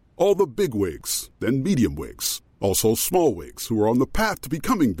place. All the big wigs, then medium wigs. Also small wigs who are on the path to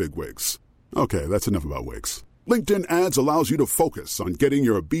becoming big wigs. Okay, that's enough about wigs. LinkedIn ads allows you to focus on getting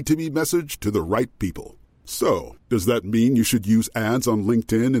your B2B message to the right people. So, does that mean you should use ads on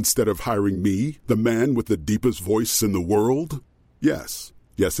LinkedIn instead of hiring me, the man with the deepest voice in the world? Yes.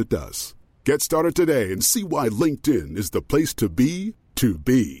 Yes, it does. Get started today and see why LinkedIn is the place to be to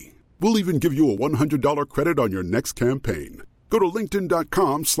be. We'll even give you a $100 credit on your next campaign. Go to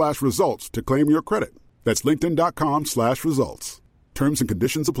linkedin.com/results to claim your credit. That's linkedin.com/results. Terms and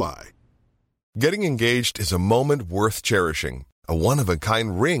conditions apply. Getting engaged is a moment worth cherishing. A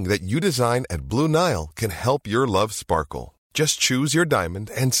one-of-a-kind ring that you design at Blue Nile can help your love sparkle. Just choose your diamond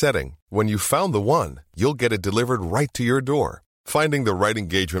and setting. When you found the one, you'll get it delivered right to your door. Finding the right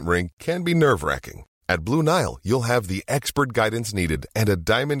engagement ring can be nerve-wracking. At Blue Nile, you'll have the expert guidance needed and a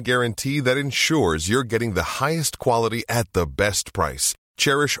diamond guarantee that ensures you're getting the highest quality at the best price.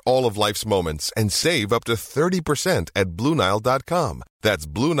 Cherish all of life's moments and save up to 30% at BlueNile.com. That's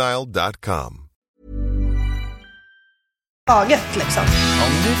BlueNile.com. Liksom.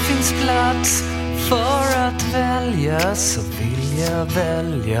 Om det finns plats för att välja så vill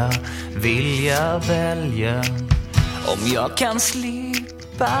jag välja. Om jag kan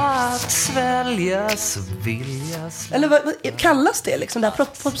slippa att svälja så vill jag slippa. Eller vad kallas det liksom? Det här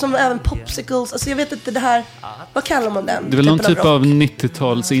pop som även popsicles. Alltså jag vet inte det här. Vad kallar man den? Det är väl någon typ av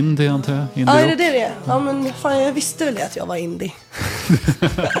 90-tals indie antar jag? Ja, är det? Ja, men fan jag visste väl att jag var indie.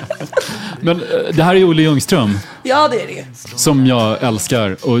 Men det här är Olle Ljungström. Ja, det är det. Som jag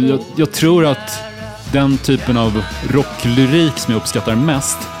älskar. Och jag tror att den typen av rocklyrik som jag uppskattar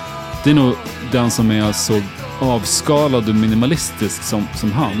mest, det är nog den som är så avskalad och minimalistisk som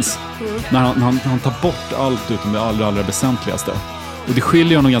hans. När han tar bort allt utom det allra väsentligaste. Och det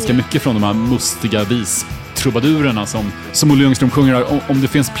skiljer honom ganska mycket från de här mustiga vis-trubadurerna som Olle Ljungström sjunger. Om det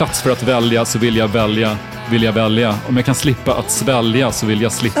finns plats för att välja så vill jag välja. Om jag kan slippa att svälja så vill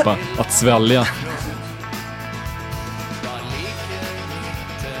jag slippa att svälja.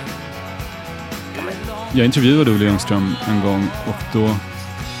 Jag intervjuade Olle Ljungström en gång och då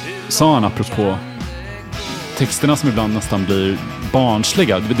sa han apropå texterna som ibland nästan blir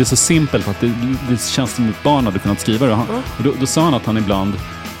barnsliga. Det är så simpelt för att det känns som ett barn hade kunnat skriva det. Och då sa han att han ibland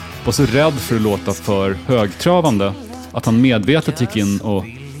var så rädd för att låta för högtravande att han medvetet gick in och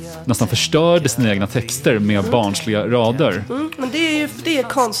nästan förstörde sina egna texter med barnsliga rader. Men det är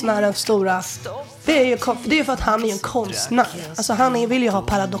konstnärens stora... Det är för att han är en konstnär. Alltså han vill ju ha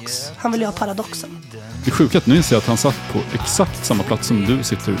paradox. Han vill ju ha paradoxen. Det är sjukt att nu inser jag att han satt på exakt samma plats som du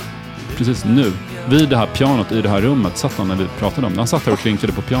sitter precis nu. Vid det här pianot i det här rummet satt han när vi pratade om det. Han satt här och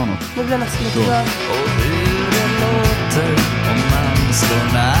klinkade på pianot. Nu blir nästan lite bra. Och hur det låter om man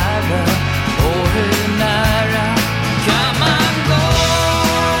står nära. Och hur nära kan man gå?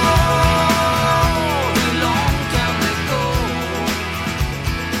 Hur långt kan det gå?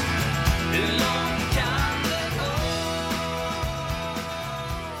 Hur långt kan det gå?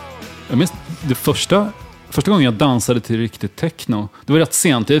 Jag minns det första gången jag dansade till riktigt techno. Det var rätt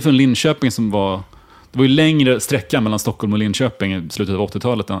sent. Jag är från Linköping som var... Det var ju längre sträcka mellan Stockholm och Linköping i slutet av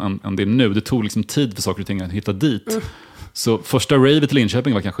 80-talet än det är nu. Det tog liksom tid för saker och ting att hitta dit. Så första ravet till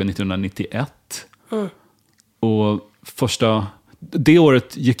Linköping var kanske 1991. Och första det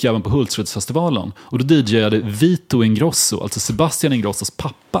året gick jag även på Hultsfredsfestivalen. Och då DJade Vito Ingrosso, alltså Sebastian Ingrossos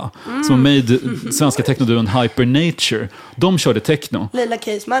pappa, som var med i svenska technoduon Hypernature. De körde techno. Lilla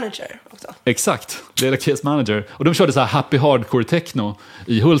Case Manager också. Exakt, Lilla Case Manager. Och de körde så här happy hardcore techno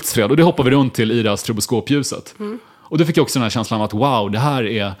i Hultsfred. Och det hoppade vi runt till i deras stroboskopljuset. Och då fick jag också den här känslan av att wow, det här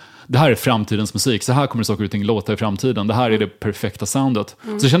är framtidens musik. Så här kommer saker och ting låta i framtiden. Det här är det perfekta soundet.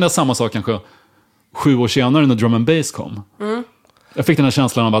 Så kände jag samma sak kanske 7 år senare när drum and bass kom. Jag fick den här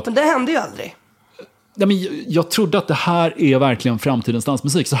känslan av att... Men det hände ju aldrig. Ja, men jag trodde att det här är verkligen framtidens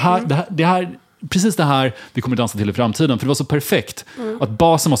dansmusik. Så här, det här, precis det här vi kommer dansa till i framtiden. För det var så perfekt. Att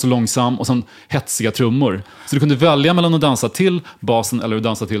basen var så långsam och sen hetsiga trummor. Så du kunde välja mellan att dansa till basen eller att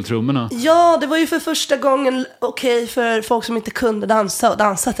dansa till trummorna. Ja, det var ju för första gången okej för folk som inte kunde dansa och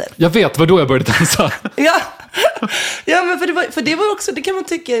dansa till. Jag vet, var då jag började dansa. Ja, men för det var också, det kan man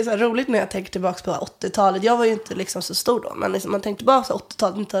tycka är så här roligt när jag tänker tillbaka på 80-talet. Jag var ju inte liksom så stor då, men liksom man tänker tillbaka på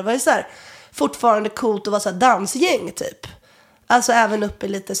 80-talet, det var ju så här fortfarande coolt att vara så här dansgäng typ. Alltså även upp i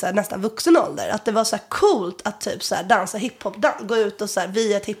lite så här, nästan vuxen ålder. Att det var så här coolt att typ så här dansa hiphop, gå ut och så här,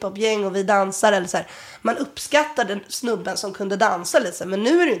 vi är ett hiphopgäng och vi dansar. Eller så här. Man uppskattade snubben som kunde dansa lite så här, men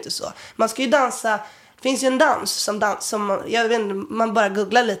nu är det ju inte så. Man ska ju dansa, det finns ju en dans som jag vet inte, man bara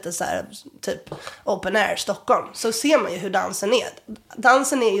googlar lite så här, typ Open Air Stockholm. Så ser man ju hur dansen är.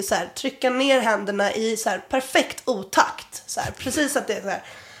 Dansen är ju så här, trycka ner händerna i så här perfekt otakt. Så här, precis att det är så här.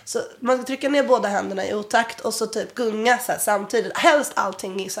 Så man ska trycka ner båda händerna i otakt och så typ gunga så här samtidigt. Helst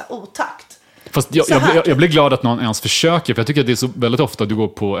allting i så här otakt. Fast jag blir glad att någon ens försöker. För jag tycker att det är så väldigt ofta du går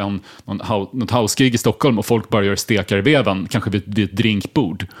på något house-gig i Stockholm och folk bara gör stekar i veven. Kanske vid ett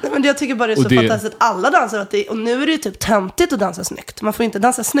drinkbord. Nej, men jag tycker bara det är så fantastiskt att alla dansar. Och nu är det ju typ töntigt att dansa snyggt. Man får inte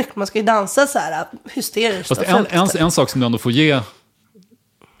dansa snyggt, man ska ju dansa så här hysteriskt. Fast en sak som du ändå får ge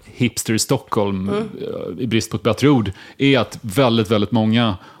hipster i Stockholm i brist på ett bättre ord är att väldigt, väldigt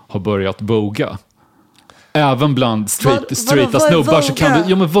många har börjat voga. Även bland straighta snubbar så kan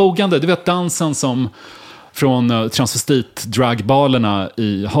du, men vogande, du vet dansen som från transvestit-dragbalerna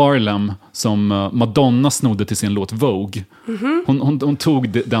i Harlem som Madonna snodde till sin låt Vogue. Hon tog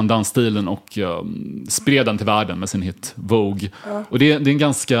den dansstilen och spred den till världen med sin hit Vogue. Och det är en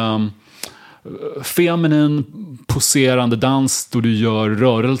ganska feminin, poserande dans då du gör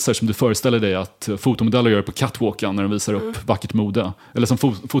rörelser som du föreställer dig att fotomodeller gör på catwalken när de visar upp vackert mode. Eller som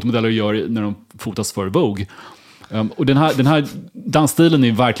fotomodeller gör när de fotas för Vogue. Och den här dansstilen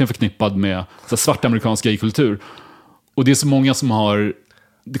är verkligen förknippad med så svart amerikansk gaykultur. Och det är så många som har...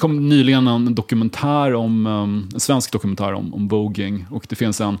 Det kom nyligen en dokumentär en svensk dokumentär om voging. Och det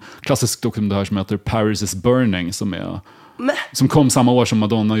finns en klassisk dokumentär som heter Paris is Burning som kom samma år som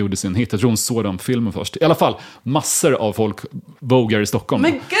Madonna gjorde sin hit. Jag tror hon såg den filmen först. I alla fall, massor av folk vogar i Stockholm.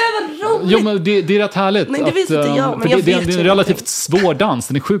 Men gud vad roligt! Jo, men det är rätt härligt. Nej, det visste inte jag, men det är en relativt svår dans.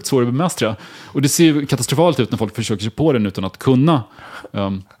 Den är sjukt svår att bemästra. Och det ser ju katastrofalt ut när folk försöker sig på den utan att kunna.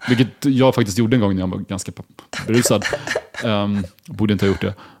 Vilket jag faktiskt gjorde en gång när jag var ganska berusad. Borde inte ha gjort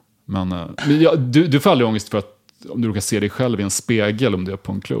det. Men du får aldrig ångest för att om du råkar se dig själv i en spegel om du är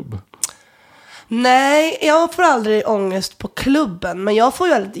på en klubb. Nej, jag får aldrig ångest på klubben. Men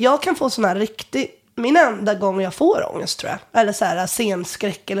jag kan få sån här min enda gång jag får ångest tror jag. Eller så här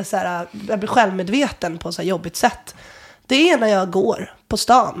scenskräck. Eller så här, jag blir självmedveten på så här jobbigt sätt. Det är när jag går på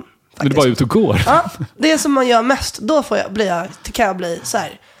stan. Faktiskt. Men du bara ut och går? Ja, det är som man gör mest. Då kan jag bli så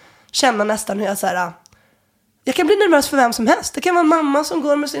här, känna nästan hur jag så här... Jag kan bli nervös för vem som helst. Det kan vara en mamma som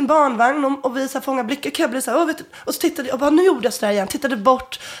går med sin barnvagn och vi så här fångar blickar. Kan jag bli så här, och så tittade jag och bara, nu gjorde jag så där igen. Tittade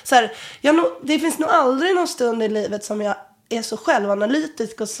bort. Så här, det finns nog aldrig någon stund i livet som jag är så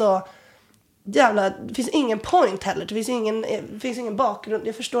självanalytisk och så jävla... Det finns ingen point heller. Det finns ingen bakgrund.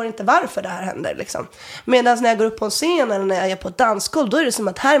 Jag förstår inte varför det här händer liksom. Medan när jag går upp på en scen eller när jag är på ett dansgolv, då är det som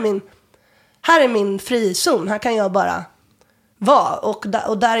att här är min frizon. Här kan jag bara...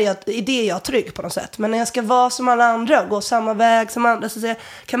 och där är det jag trygg på något sätt. Men när jag ska vara som alla andra och gå samma väg som andra, så jag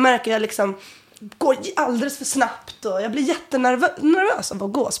kan märka att jag liksom går alldeles för snabbt och jag blir jättenervös av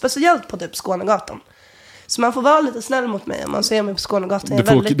att gå, speciellt på typ Skånegatan. Så man får vara lite snäll mot mig om man ser mig på Skånegatan.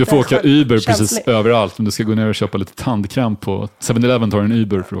 Du får åka Uber precis överallt om du ska gå ner och köpa lite tandkräm på 7-Eleven, tar en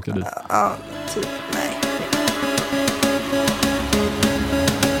Uber för att åka dit. Ja, typ, nej.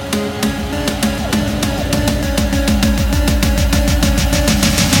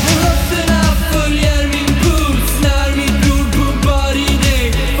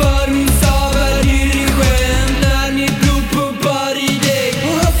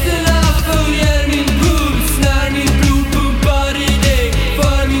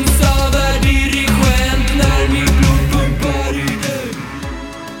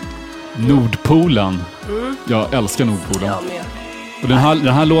 Nordpolen. Jag älskar Nordpolen. Jag med. Och den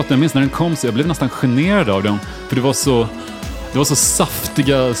här låten, jag minns när den kom så jag blev nästan generad av den. För det var så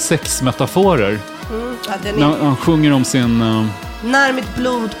saftiga sexmetaforer. När han sjunger om sin... När mitt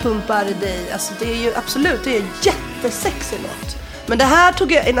blod pumpar i dig. Alltså det är ju absolut, det är en jättesexig låt. Men det här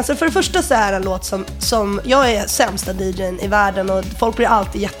tog jag, alltså för det första så är det en låt som jag är sämsta DJn i världen och folk blir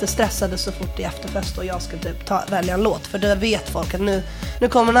alltid jättestressade så fort det är efterfest och jag ska typ välja en låt. För då vet folk att nu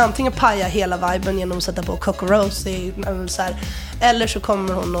kommer hon antingen paja hela viben genom att sätta på Coco Rosie så här, eller så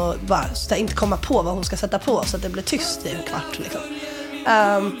kommer hon att bara inte komma på vad hon ska sätta på så att det blir tyst i en kvart liksom.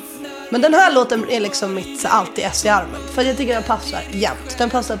 Men den här låten är liksom mitt alltid S i armen. För jag tycker den passar jämt. Den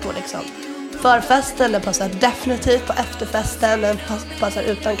passar på liksom förfesten, den passar definitivt på efterfesten. Den passar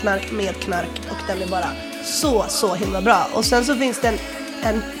utan knark, med knark. Och den är bara så himla bra. Och sen så finns det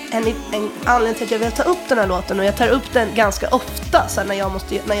en anledning till att jag vill ta upp den här låten. Och jag tar upp den ganska ofta så när jag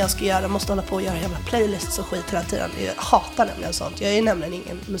måste hålla på och göra jävla playlists och skit hela tiden. Jag hatar nämligen sånt. Jag är nämligen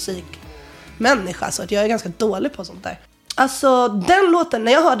ingen musikmänniska så att jag är ganska dålig på sånt där. Alltså den låten,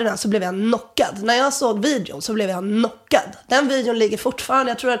 när jag hörde den så blev jag knockad. När jag såg videon så blev jag knockad. Den videon ligger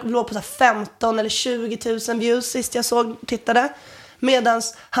fortfarande, jag tror jag låg på så 15 eller 20 000 views sist jag tittade.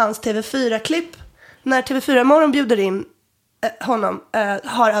 Medans hans TV4-klipp, när TV4 Morgon bjuder in honom,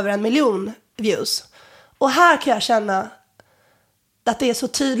 har över 1 miljon views. Och här kan jag känna att det är så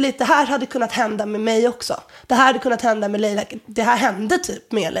tydligt. Det här hade kunnat hända med mig också. Det här hade kunnat hända med Leila. Det här hände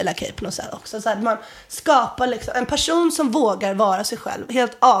typ med Leila K på något sätt också. Så att man skapar liksom en person som vågar vara sig själv.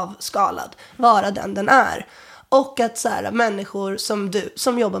 Helt avskalad. Vara den är. Och att så här, människor som du,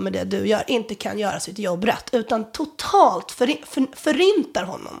 som jobbar med det du gör, inte kan göra sitt jobb rätt. Utan totalt förintar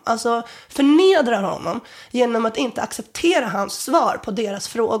honom. Alltså förnedrar honom. Genom att inte acceptera hans svar på deras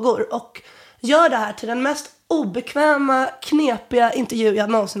frågor. Och gör det här till den mest obekväma, knepiga intervju jag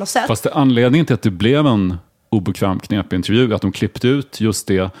någonsin har sett. Fast anledningen till att det blev en obekväm, knepig intervju är att de klippte ut just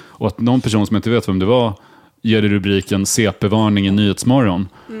det och att någon person som inte vet vem det var ger det rubriken CP-varning i Nyhetsmorgon.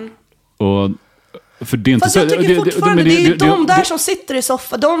 Och för det är inte fast jag tycker fortfarande det är ju de där som sitter i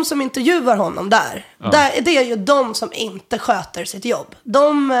soffan, de som intervjuar honom där. Det är ju de som inte sköter sitt jobb.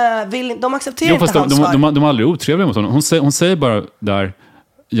 De accepterar inte hans svar. De är aldrig otrevliga mot honom. Hon säger bara där,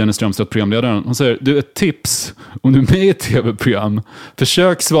 Jenny Strömstedt, programledaren, hon säger, du, ett tips om du är med i ett tv-program,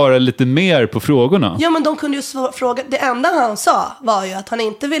 försök svara lite mer på frågorna. Ja, men de kunde ju fråga, det enda han sa var ju att han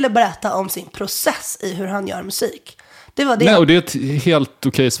inte ville berätta om sin process i hur han gör musik. Det var det. Nej, och det är ett helt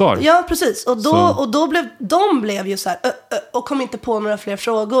okej svar. Ja, precis. Och då blev ju så här och kom inte på några fler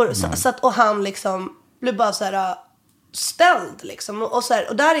frågor. Så att, och han liksom blev bara så här ställd liksom. Och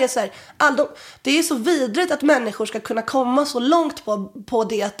där är så här, det är så vidrigt att människor ska kunna komma så långt på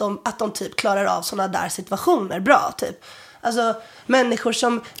det att de typ klarar av såna där situationer bra typ. Alltså människor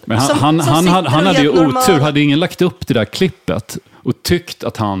som han hade ju otur, hade ingen lagt upp det där klippet och tyckt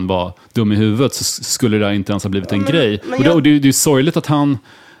att han var dum i huvudet så skulle det där inte ens ha blivit en grej. Och det är ju sorgligt att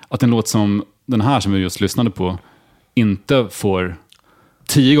en låt som den här som vi just lyssnade på inte får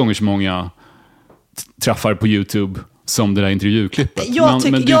 10 gånger så många träffar på YouTube som det där intervjuklippet.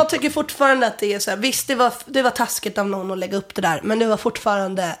 Jag tycker fortfarande att det är så här, visst det var taskigt av någon att lägga upp det där, men det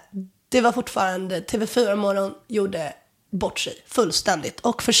var fortfarande TV4 Morgon gjorde bort sig fullständigt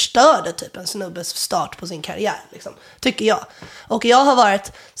och förstörde typ en snubbes start på sin karriär liksom, tycker jag. Och jag har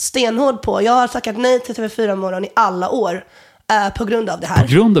varit stenhård jag har tackat nej till TV4 Morgon i alla år på grund av det här.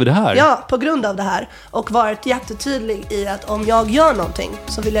 På grund av det här? Ja, på grund av det här. Och varit jättetydlig i att om jag gör någonting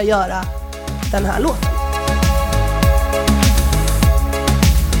så vill jag göra den här låten.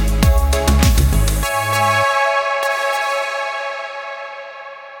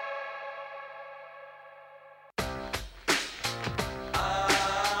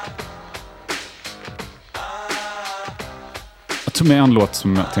 Jag tog med en låt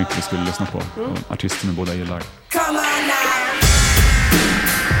som jag tänkte vi skulle lyssna på. Artisten vi båda gillar. Come on now.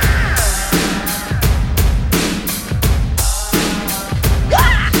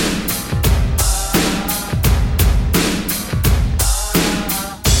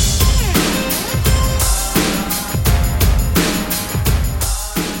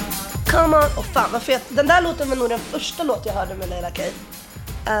 Come on, och fan vad fet. Den där låten var nog den första låt jag hörde med Leila K.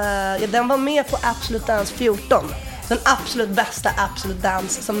 Den var med på Absolute Dance 14. Den absolut bästa Absolute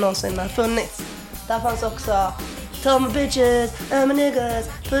Dance som någonsin har funnits. Där fanns också Tell me bitches, I'm a niggas,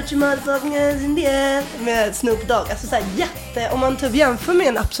 put your motherfucking hands in the air med Snoop Dogg. Alltså såhär om man typ jämför med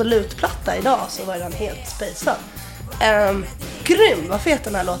en Absolut-platta idag så var den helt spacad. Grym, vad fet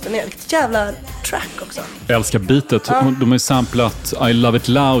den här låten är. Vilket jävla track också. Jag älskar beatet. De har ju samplat I Love It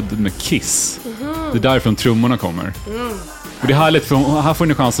Loud med Kiss. Det är därifrån trummorna kommer. Och det är härligt för här får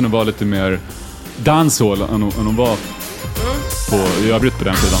ni chansen att vara lite mer dancehall än hon var. på i övrigt på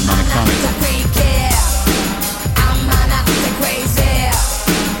den tiden, Manic Panic.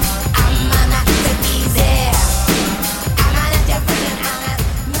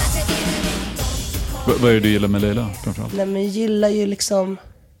 Vad är det du gillar med Leila framförallt? Nej, men jag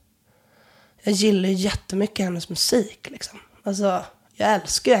gillar ju jättemycket hennes musik liksom. Alltså, jag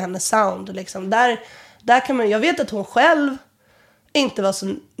älskar ju hennes sound liksom. Där kan man, jag vet att hon själv inte var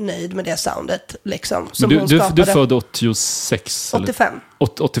så nöjd med det soundet liksom, som men hon skapade. Du födde 86 85.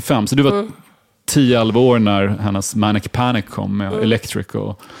 Eller? 85, så du var 10-11 år när hennes Manic Panic kom med Electric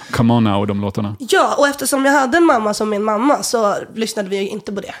och Come On Now och de låtarna. Ja, och eftersom jag hade en mamma som min mamma så lyssnade vi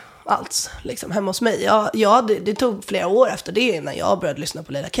inte på det alls liksom, hemma hos mig. Det tog flera år efter det innan jag började lyssna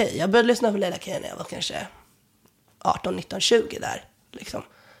på Leila K. Jag började lyssna på Leila K när jag var kanske 18, 19, 20 där liksom.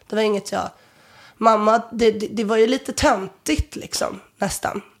 Det var inget mamma, det var ju lite töntigt liksom,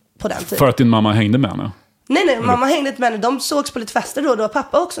 nästan på den tiden. För att din mamma hängde med henne? Nej, mamma hängde inte med henne. De sågs på lite fester då. Då har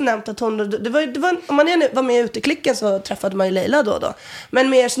pappa också nämnt att hon... om man var med ute i klicken så träffade man ju Leila då. Men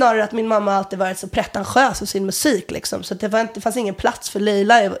mer snarare att min mamma alltid varit så pretentiös i sin musik liksom. Så det fanns ingen plats för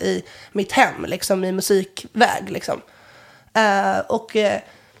Leila i mitt hem liksom, i musikväg liksom.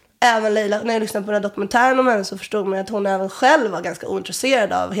 Även Leila, när jag lyssnade på den här dokumentären om henne så förstod man att hon även själv var ganska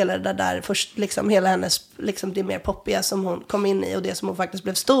ointresserad av hela det där först, liksom hela hennes, liksom det mer poppiga som hon kom in i och det som hon faktiskt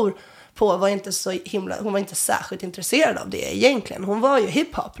blev stor på var inte så hon var inte särskilt intresserad av det egentligen. Hon var ju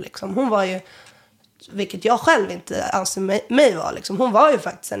hiphop liksom. Hon var ju, vilket jag själv inte anser mig vara liksom. Hon var ju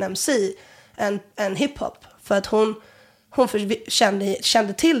faktiskt en MC, en hiphop, för att hon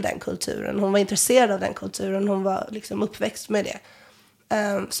kände till den kulturen. Hon var intresserad av den kulturen. Hon var liksom uppväxt med det.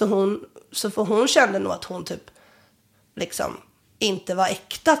 Så hon kände nog att hon typ liksom inte var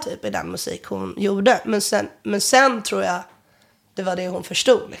äkta typ i den musik hon gjorde. Men sen tror jag det var det hon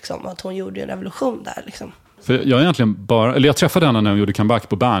förstod liksom, att hon gjorde en revolution där liksom. För jag egentligen jag träffade henne när hon gjorde comeback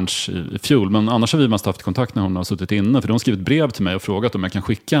på Berns i fjol, men annars har vi mest haft kontakt när hon har suttit inne, för de har skrivit brev till mig och frågat om jag kan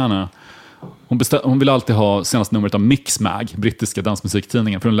skicka henne. Hon vill alltid ha senaste numret av Mixmag, brittiska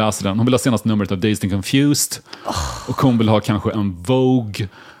dansmusiktidningen, för hon läser den. Hon vill ha senaste numret av Dazed and Confused. Och hon vill ha kanske en Vogue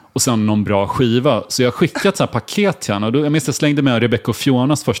och sen någon bra skiva. Så jag har skickat så här paket till henne. Och jag minns jag slängde med Rebecca och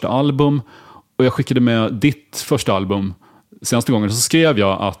Fionas första album. Och jag skickade med ditt första album senaste gången. Så skrev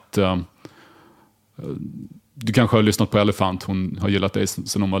jag att du kanske har lyssnat på Elefant. Hon har gillat dig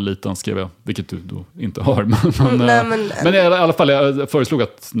sen hon var liten, skrev jag. Vilket du då inte har. Men i alla fall, jag föreslog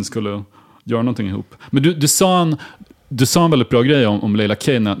att ni skulle göra någonting ihop. Men du sa en väldigt bra grej om Leila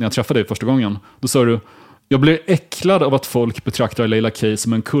K när jag träffade dig första gången. Då sa du: jag blir äcklad av att folk betraktar Leila K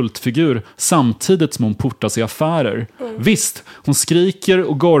som en kultfigur samtidigt som hon portas i affärer. Visst, hon skriker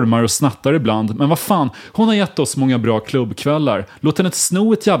och gormar och snattar ibland, men vad fan, hon har gett oss många bra klubbkvällar. Låt henne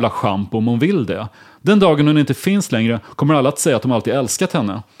sno ett jävla schampo om hon vill det. Den dagen hon inte finns längre kommer alla att säga att de alltid älskat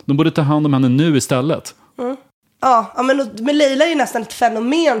henne. De borde ta hand om henne nu istället. Ja, men Leila är ju nästan ett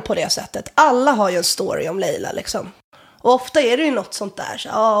fenomen på det sättet. Alla har ju en story om Leila liksom. Och ofta är det ju något sånt där.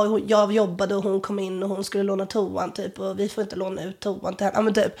 Så, jag jobbade och hon kom in och hon skulle låna toan typ. Och vi får inte låna ut toan till henne. Ja,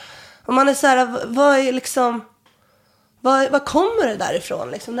 men typ. Och man är så här, vad är liksom... Vad kommer det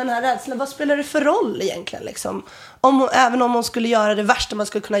därifrån? Liksom? Den här rädslan, vad spelar det för roll egentligen? Liksom? Även om hon skulle göra det värsta man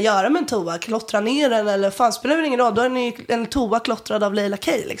skulle kunna göra med en toa, klottra ner den, eller fan, spelar det ingen roll? Då är det en toa klottrad av Leila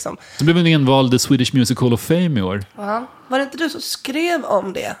K. Liksom. Så blev hon invald i Swedish Music Hall of Fame i år. Ja. Var det inte du som skrev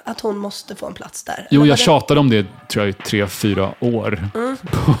om det? Att hon måste få en plats där? Jo, jag tjatade om det, tror jag, i 3-4 år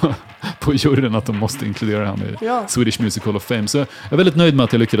på juryn, att de måste inkludera henne i Swedish Music Hall of Fame. Så jag är väldigt nöjd med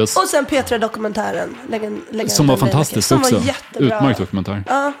att jag lyckades. Och sen Petra-dokumentären. Som var fantastisk som också. Var jättebra. Utmärkt dokumentär.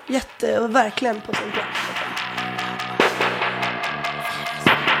 Ja, verkligen på sin plats.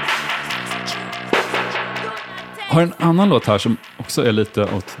 Har en annan låt här som också är lite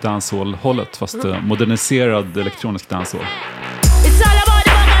åt dancehall-hållet, fast moderniserad elektronisk dancehall.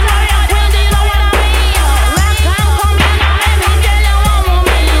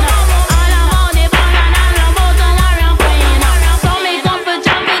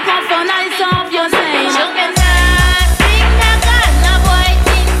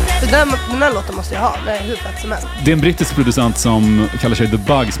 Den här låten måste jag ha, det är hur fett som helst. Det är en brittisk producent som kallar sig The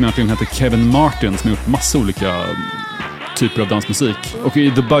Bug, som egentligen heter Kevin Martin, som har gjort massa olika typer av dansmusik. Och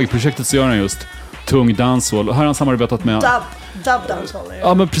i The Bug-projektet så gör han just tung dancehall. Och här har han samarbetat med... Dub dancehall.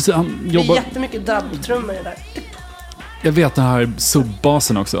 Ja, men precis. Han jobbar... Det är jättemycket dub-trummor i det där. Jag vet den här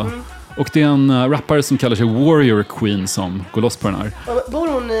subbasen också. Och det är en rappare som kallar sig Warrior Queen som går loss på den här. Bor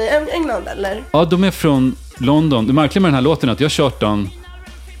hon i England eller? Ja, de är från London. Det märkliga med den här låten är att jag har kört den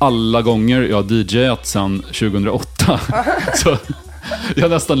alla gånger jag har DJat sedan 2008. Så jag har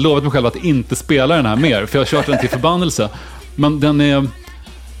nästan lovat mig själv att inte spela den här mer, för jag har kört den till förbannelse. Men den är...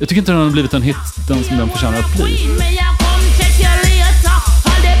 Jag tycker inte den har blivit en hit, den som den förtjänar att bli.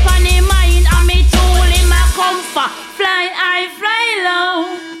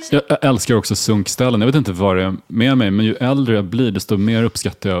 Jag älskar också sunkställen. Jag vet inte vad det är med mig, men ju äldre jag blir, desto mer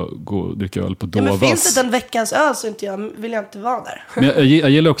uppskattar jag att gå och dricka öl på Dovas. Ja, men finns det en veckans öl så vill jag inte vara där. Men jag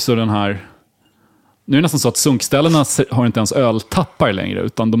gillar också den här... Nu är det nästan så att sunkställena har inte ens öltappar längre,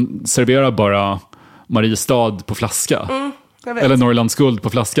 utan de serverar bara Mariestad på flaska. Eller Norrlands Guld på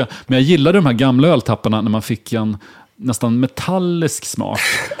flaska. Men jag gillade de här gamla öltapparna när man fick en nästan metallisk smak.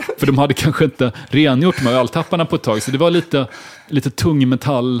 För de hade kanske inte rengjort de här öltapparna på ett tag. Så det var lite tung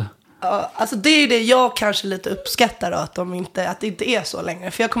metall. Ja, alltså det är det jag kanske lite uppskattar då, att det inte är så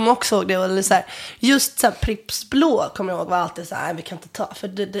längre. För jag kommer också ihåg det var så här, just så här Pripps blå kommer jag ihåg var alltid så här, vi kan inte ta, för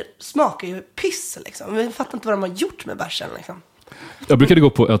det smakar ju piss liksom. Vi fattar inte vad de har gjort med bärsen liksom. Jag brukade gå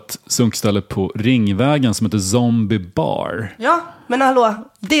på ett sunkställe på Ringvägen som heter Zombie Bar. Ja, men hallå,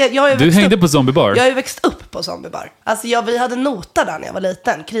 du hängde på Zombie Bar? Jag har ju växt upp på Zombie Bar. Alltså vi hade nota där när jag var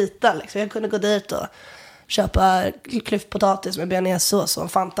liten, krita liksom. Jag kunde gå dit och köpa klyftpotatis med bearnaisesås och en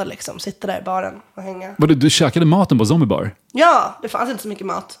Fanta liksom. Sitta där i baren och hänga. Du käkade maten på Zombie Bar? Ja, det fanns inte så mycket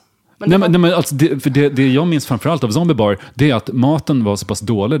mat. Men alltså det jag minns framförallt av Zombie Bar, det är att maten var så pass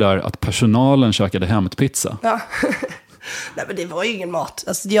dålig där att personalen käkade hämtpizza. Ja. Nej, men det var ju ingen mat.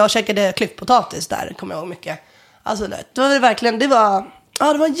 Alltså, jag käkade klyftpotatis där, kommer jag ihåg mycket. Alltså, det var verkligen, det var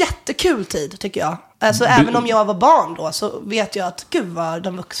en jättekul tid, tycker jag. Alltså, även om jag var barn då, så vet jag att gud vad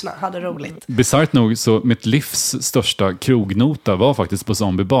de vuxna hade roligt. Bisarrt nog, så mitt livs största krognota var faktiskt på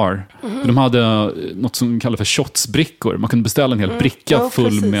Zombie Bar. De hade något som kallas för shotsbrickor. Man kunde beställa en hel bricka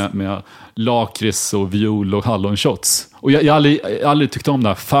full med lakrits och viol och hallonshots. Och jag aldrig tyckte om det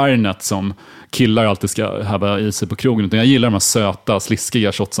här Fernet som killar alltid ska häva i sig på krogen, utan jag gillar de här söta,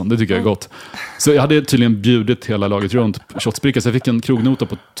 sliskiga shotsen. Det tycker jag är gott. Så jag hade tydligen bjudit hela laget runt shotsbricka, så jag fick en krognota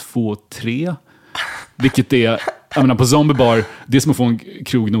på 2-3. Vilket är, jag menar, på Zombie Bar, det är som att få en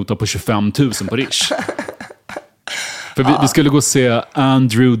krognota på 25 000 på Rish. För vi skulle gå och se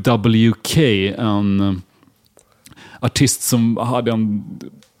Andrew WK, en artist som hade en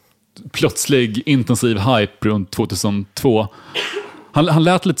plötslig intensiv hype runt 2002. Han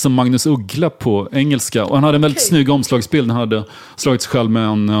lät lite som Magnus Uggla på engelska, och han hade en väldigt snygg omslagsbild. Han hade slagit sig själv med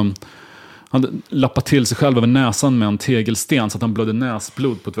han hade lappat till sig själv över näsan med en tegelsten så att han blödde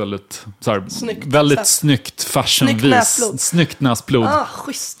näsblod på ett väldigt snyggt fashionvis. Snyggt näsblod.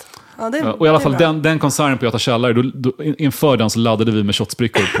 Schysst. Och i alla fall den konserten på Göta källare, då inför den så laddade vi med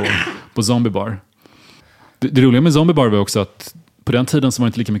shotsbrickor på Zombie Bar. Det roliga med Zombie Bar var också att på den tiden så var det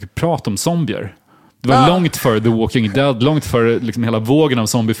inte lika mycket prat om zombier. Det var långt för The Walking Dead, långt för liksom hela vågen av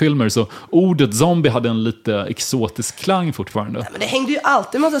zombiefilmer, så ordet zombie hade en lite exotisk klang fortfarande. Nej, men det hängde ju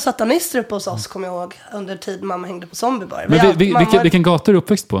alltid en massa satanister upp hos oss, kommer jag ihåg, under tid mamma hängde på Zombie Bar. Men vilken gata är du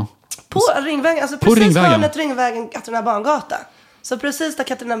uppväxt på? På Ringvägen, alltså precis hörnet Ringvägen, Katarina Barngata. Så precis där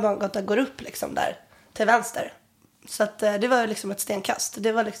Katarina Barngata går upp liksom där till vänster. Så att det var liksom ett stenkast.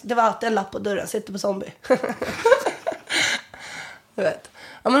 Det var alltid en lapp på dörren, sitter på Zombie. Du vet.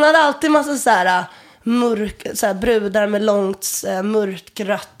 Ja, man hade alltid massa så brudar med långt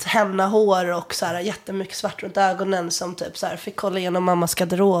mörkrött hennahår och jättemycket svart runt ögonen som typ fick kolla igenom mammas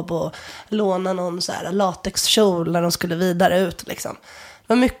garderob och låna någon latexkjol när de skulle vidare ut liksom.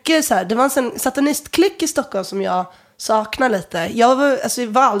 Det var mycket det var en satanistklick i Stockholm som jag saknar lite. Jag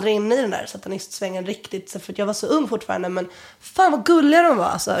var aldrig inne i den där satanistsvängen riktigt, för jag var så ung fortfarande, men fan vad gulliga de var.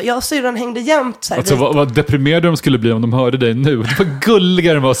 Alltså, jag och syrran hängde jämt. Vad deprimerade de skulle bli om de hörde dig nu. Det var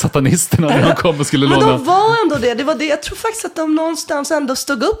gulligare än vad satanisterna när de kom och skulle låna. Men de var ändå det. Det var det. Jag tror faktiskt att de någonstans ändå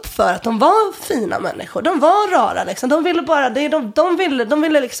stod upp för att de var fina människor. De var rara liksom. De ville bara det. De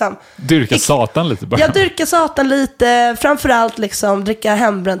ville liksom dyrka Satan lite bara. Jag dyrka Satan lite. Framförallt liksom dricka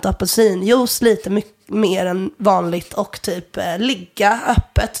hembränt apelsinjuice lite mycket mer än vanligt och typ ligga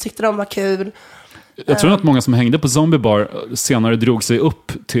öppet, tyckte de var kul. Jag tror att många som hängde på Zombie Bar senare drog sig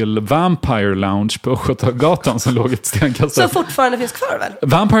upp till Vampire Lounge på Östgötagatan som låg ett stenkast. Så fortfarande finns kvar väl?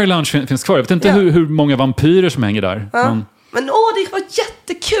 Vampire Lounge finns kvar. Jag vet inte hur många vampyrer som hänger där. Men det var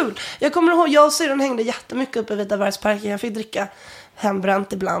jättekul. Jag kommer ihåg, jag och syrran hängde jättemycket uppe i Vita Bergsparken. Jag fick dricka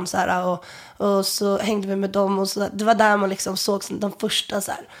hembränt ibland och så hängde vi med dem och så. Det var där man liksom såg de första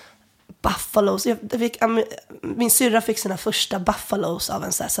buffalos. Min syrra fick sina första buffalos av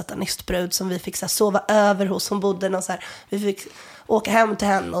en satanistbrud som vi fick sova över hos. Hon bodde någon vi fick åka hem till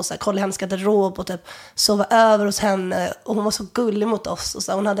henne och kolla hennes garderob och typ sova över hos henne, och hon var så gullig mot oss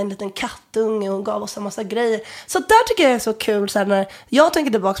och hon hade en liten kattunge och hon gav oss en massa grejer. Så där tycker jag är så kul när jag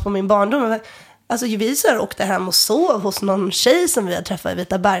tänker tillbaka på min barndom. Alltså vi åkte hem och sov hos någon tjej som vi hade träffat i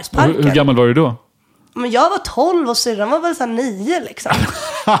Vita Bergsparken. Hur gammal var du då? Men jag var 12 och syrran var väl så här 9 liksom.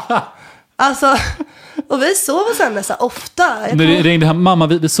 Alltså, och vi sover sen så ofta. När det ringde hem, mamma,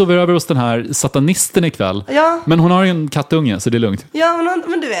 vi sover över hos den här satanisten ikväll. Ja. Men hon har ju en kattunge, så det är lugnt. Ja,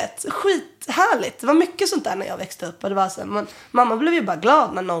 men du vet, skithärligt. Det var mycket sånt där när jag växte upp. Och det var så, mamma blev ju bara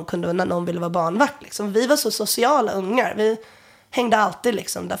glad när någon ville vara barnvakt. Liksom. Vi var så sociala ungar. Vi hängde alltid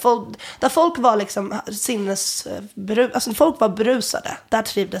liksom, där folk var liksom alltså folk var berusade. Där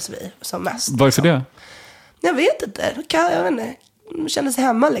trivdes vi som mest. Varför liksom. det? Jag vet inte. Jag vet inte. Kände sig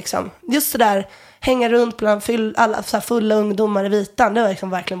hemma liksom. Just det där, hänga runt bland alla så här fulla ungdomar i Vitan. Det var liksom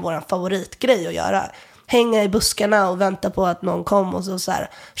verkligen vår favoritgrej att göra. Hänga i buskarna och vänta på att någon kom och så här,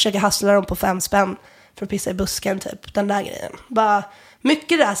 försöka hassla dem på 5 spänn för att pissa i busken typ. Den där grejen. Bara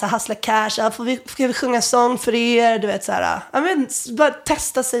mycket där, så här, hassla cash. Ska vi sjunga sång för er? Du vet så här. Jag vet, bara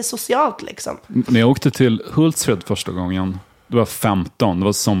testa sig socialt liksom. När jag åkte till Hultsfred första gången, det var 15, det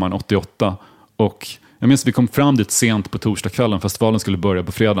var sommaren 88. Och jag minns att vi kom fram dit sent på torsdagskvällen. Festivalen skulle börja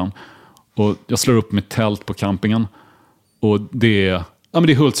på fredagen. Och jag slår upp mitt tält på campingen. Och det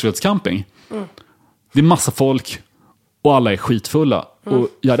är Hultsfreds camping. Mm. Det är massa folk och alla är skitfulla. Och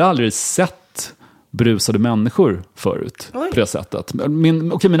jag hade aldrig sett brusade människor förut. Oj. På det sättet.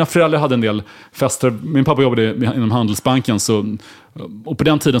 Mina föräldrar hade en del fester. Min pappa jobbade inom Handelsbanken. Och på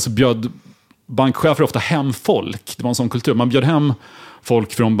den tiden så bjöd bankchefer ofta hem folk. Det var en sån kultur. Man bjöd hem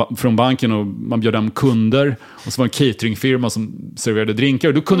folk från banken och man bjöd hem kunder. Och så var en cateringfirma som serverade drinkar.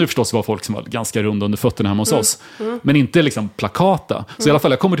 Och då kunde det förstås vara folk som var ganska runda under fötterna hemma hos oss. Men inte liksom plakata. Så i alla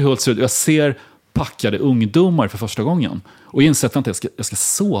fall, jag kommer till Hultsfred och jag ser packade ungdomar för första gången. Och insett att jag ska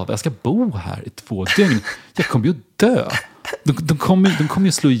sova, jag ska bo här i 2 dygn. Jag kommer ju dö. De kommer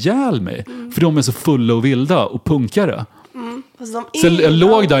ju slå ihjäl mig. För de är så fulla och vilda och punkare. Så jag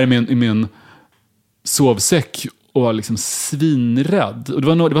låg där i min sovsäck och var liksom svinrädd. Och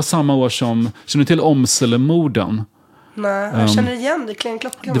det var samma år som, känner du till Åmselemorden? Nej, jag känner igen det, kling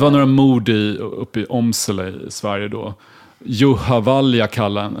klockan. Det var några mord uppe i Åmsele i Sverige då. Juha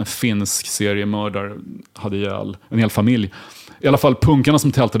Valjakalla, en finsk seriemördare, hade ihjäl en hel familj. I alla fall punkarna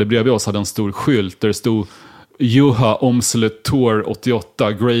som tältade bredvid oss hade en stor skylt där det stod Juha Åmsele Tour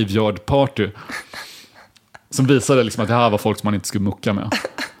 88 Graveyard Party. Som visade liksom att det här var folk som man inte skulle mucka med.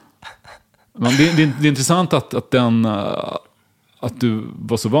 Men det är intressant att du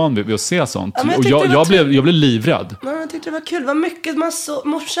var så van vid att se sånt. Ja, och jag blev livrädd. Ja, jag tyckte det var kul. Det var mycket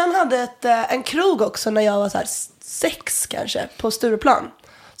morsan hade en krog också när jag var så här 6 kanske på Stureplan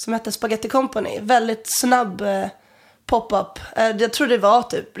som hette Spaghetti Company. Väldigt snabb pop-up. Jag tror det var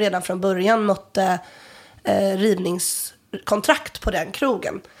typ redan från början något rivningskontrakt på den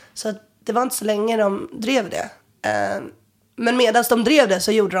krogen. Så det var inte så länge de drev det. Men medan de drev det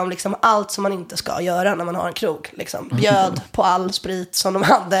så gjorde de liksom allt som man inte ska göra när man har en krog. Liksom. Bjöd på all sprit som de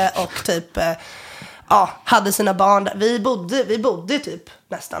hade och typ hade sina barn där. Vi bodde typ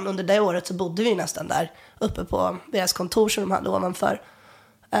nästan, under det året så bodde vi nästan där uppe på deras kontor som de hade ovanför.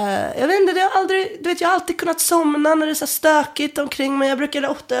 Jag vet inte, jag har alltid kunnat somna när det är så stökigt omkring mig.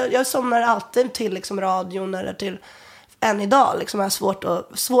 Jag somnar alltid till liksom radion eller till än idag. Liksom jag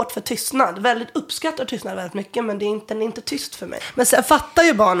har svårt för tystnad. Väldigt uppskattar tystnad väldigt mycket, men den är inte tyst för mig. Men sen fattar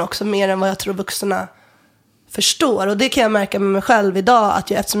ju barn också mer än vad jag tror vuxna förstår. Och det kan jag märka med mig själv idag,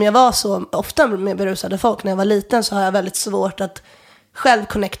 att eftersom jag var så ofta med berusade folk när jag var liten, så har jag väldigt svårt att själv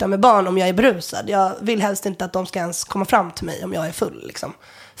connecta med barn om jag är berusad. Jag vill helst inte att de ska ens komma fram till mig om jag är full. Liksom.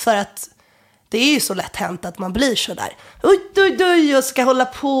 För att det är ju så lätt hänt att man blir så där. Oj, och ska hålla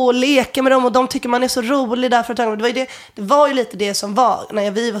på och leka med dem. Och de tycker man är så rolig där för att det var ju lite det som var.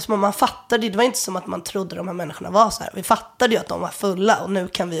 När vi var små, man fattade. Det var inte som att man trodde de här människorna var så här. Vi fattade ju att de var fulla. Och nu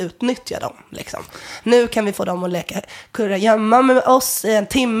kan vi utnyttja dem. Liksom. Nu kan vi få dem att leka kurragömma med oss i 1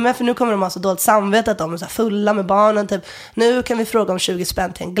 timme. För nu kommer de ha så dåligt samvete att de är så här fulla med barnen. Typ. Nu kan vi fråga om 20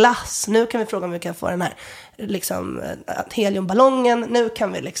 spänn till en glass. Nu kan vi fråga om vi kan få den här liksom, heliumballongen. Nu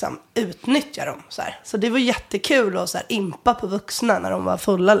kan vi liksom utnyttja dem. Så det var jättekul att så här, impa på vuxna när de var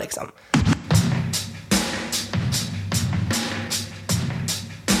fulla liksom.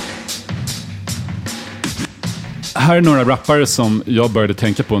 Här är några rappare som jag började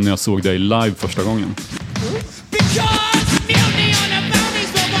tänka på när jag såg dig live första gången.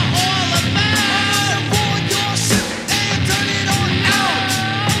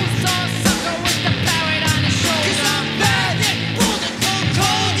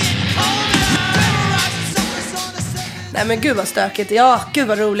 Nej men gud vad stökigt. Ja, gud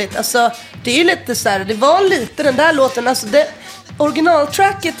vad roligt. Alltså, det är ju lite så här, det var lite den där låten, alltså det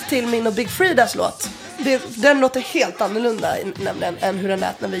originaltracket till min och Big Fridas låt. Den låter helt annorlunda nämligen än hur den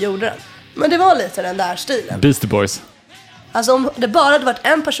lät när vi gjorde den. Men det var lite den där stilen. Beastie Boys. Alltså om det bara hade varit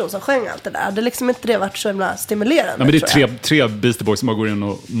en person som sjöng allt det där, hade liksom inte det varit så himla stimulerande. Ja, men det är tre Beastie Boys som bara går in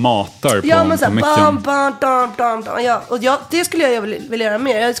och matar ja, men på micken. Ja, och det skulle jag vilja göra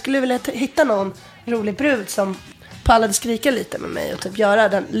mer. Jag skulle vilja hitta någon rolig brud som pallade skrika lite med mig och typ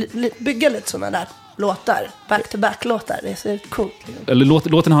göra bygga lite sådana där låtar, back-to-back-låtar. Det är så coolt. Eller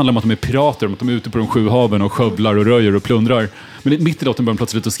låten handlar om att de är pirater, om att de är ute på de 7 haven och skövlar och röjer och plundrar. Men mitt i låten börjar de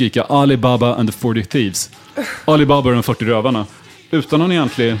plötsligt att skrika Alibaba and the 40 Thieves. Alibaba och de 40 rövarna. Utan någon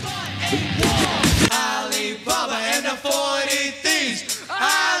egentlig... Alibaba and the 40 thieves.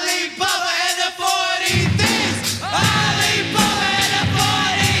 Alibaba and the 40 thieves. Alibaba and the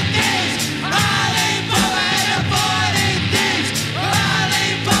 40 thieves. Alibaba and the 40 thieves.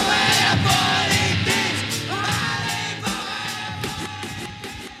 Alibaba and the 40 thieves.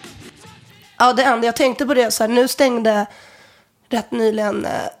 Ja, det enda jag tänkte på det så här, nu stängde rätt nyligen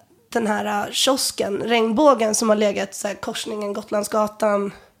den här kiosken, Regnbågen, som har legat så här, korsningen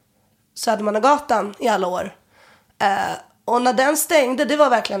Gotlandsgatan, Södermannagatan i alla år. Och när den stängde, det var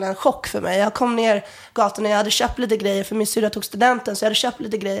verkligen en chock för mig. Jag kom ner gatan och jag hade köpt lite grejer, för min syrra tog studenten, så jag hade köpt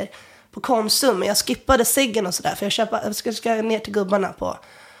lite grejer på Konsum. Men jag skippade ciggen och sådär, för jag ska ner till gubbarna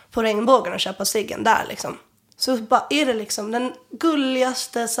på Regnbågen och köpa ciggen där liksom. Så bara är det liksom den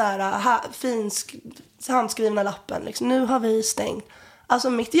gulligaste så här, handskrivna lappen. Liksom. Nu har vi stängt. Alltså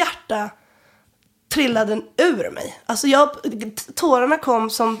mitt hjärta trillade ur mig. Alltså tårarna kom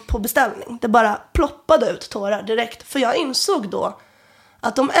som på beställning. Det bara ploppade ut tårar direkt. För jag insåg då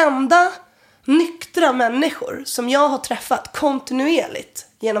att de enda nyktra människor som jag har träffat kontinuerligt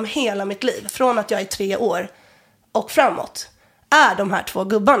genom hela mitt liv, från att jag är 3 år och framåt, är de här 2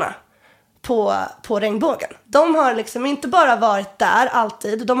 gubbarna på Regnbågen. De har liksom inte bara varit där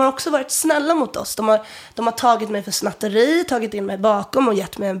alltid, de har också varit snälla mot oss. De har tagit mig för snatteri, tagit in mig bakom och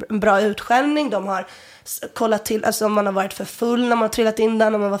gett mig en bra utskällning. De har kollat till, alltså om man har varit för full när man har trillat in där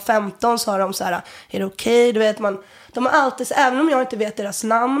när man var 15, så har de så här, är det okej? Du vet, de har alltid, även om jag inte vet deras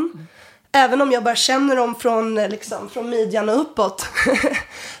namn, även om jag bara känner dem från midjan och uppåt,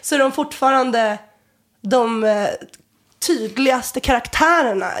 så är de fortfarande de tydligaste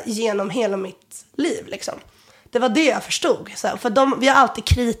karaktärerna genom hela mitt liv liksom. Det var det jag förstod så här, för vi har alltid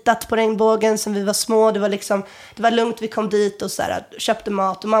kritat på Regnbågen sen vi var små. Det var lugnt, vi kom dit och så här, köpte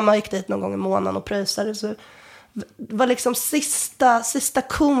mat, och mamma gick dit någon gång i månaden och pröjsade. Så det var liksom sista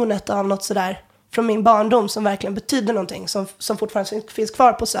kornet av något sådär från min barndom som verkligen betyder någonting, som fortfarande finns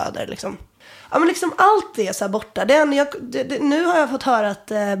kvar på Söder liksom. Ja, men liksom allt det är så här borta. Nu har jag fått höra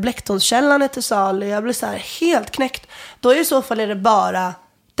att Blecktonskällan är till salu. Jag blir så här helt knäckt. Då i så fall är det bara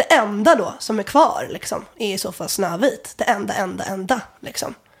det enda då som är kvar liksom, är i så fall Snövit. Det enda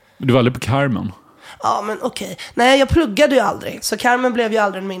liksom. Du var aldrig på Carmen? Ja, men okej. Nej, jag pluggade ju aldrig. Så Carmen blev ju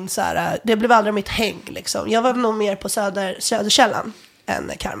aldrig min så här, det blev aldrig mitt häng liksom. Jag var nog mer på Söderkällan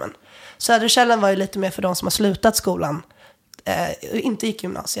än Carmen. Söderkällan var ju lite mer för de som har slutat skolan. Inte gick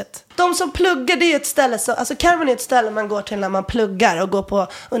gymnasiet. De som pluggar, det är ett ställe alltså Carmen är ett ställe man går till när man pluggar och går på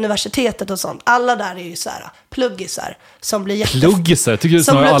universitetet och sånt. Alla där är ju så här pluggisar som blir pluggisar? Jag tycker det är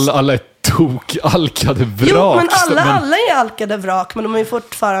snarare alla är alkade vrak. Jo, men alla är alkade vrak, men de är ju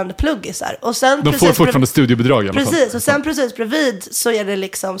fortfarande pluggisar. Och sen de får fortfarande studiebidrag i alla fall. Precis, och sen precis bredvid så är det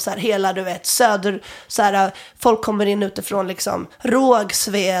liksom så här hela, du vet, söder, så här, folk kommer in utifrån liksom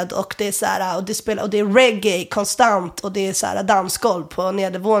Rågsved, och det är så här, och det är reggae konstant, och det är så här dansgolv på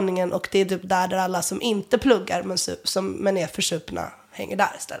nedervåningen, och det är typ där alla som inte pluggar men är försupna hänger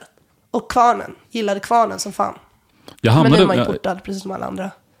där istället. Och gillade Kvarnen som fan. Men nu är man ju portad precis som alla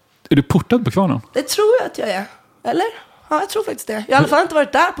andra. Är du portad på Kvarnen? Det tror jag att jag är. Eller? Ja, jag tror faktiskt det. Jag har i alla fall inte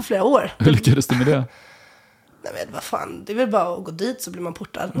varit där på flera år. Hur lyckades du med det? Nej, men vad fan. Det är väl bara att gå dit så blir man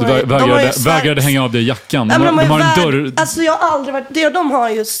portad. Du vägrade hänga av dig jackan. De har en dörr. Alltså jag har aldrig varit... De har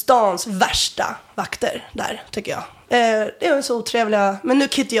ju stans värsta vakter där, tycker jag. Det är så otrevliga... Men nu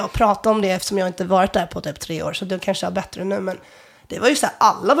kan inte jag prata om det eftersom jag inte varit där på typ 3 år. Så det kanske är bättre nu, men... Det var ju så här,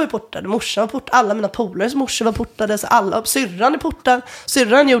 alla var ju portade. Morsan var portad, alla mina polares morsor var portade, så alla, syrran är portad.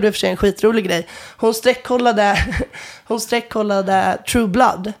 Syrran gjorde i och för sig en skitrolig grej. Hon sträckkollade True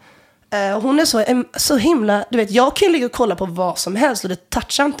Blood. Hon är så himla, du vet, jag kan ligga och kolla på vad som helst och det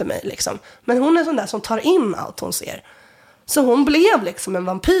touchar inte mig liksom. Men hon är sån där som tar in allt hon ser. Så hon blev liksom en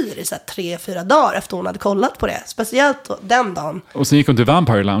vampyr i så här 3-4 dagar efter hon hade kollat på det. Speciellt den dagen. Och sen gick hon till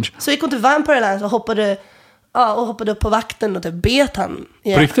Vampire Lounge. Så gick hon till Vampire Lounge och hoppade upp på vakten och typ bet han.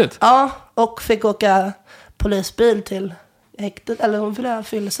 Yeah. På riktigt? Ja, och fick åka polisbil till häktet. Eller hon ville ha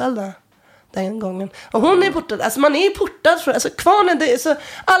fyllecell den gången. Och hon är portad. Alltså man är portad från... Alltså Kvarnen, det är så...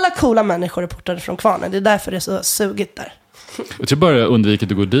 Alla coola människor är portade från Kvarnen. Det är därför det är så sugigt där. Jag tror bara jag undviker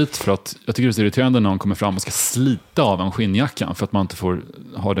att gå dit för att jag tycker det är så irriterande när någon kommer fram och ska slita av en skinnjacka för att man inte får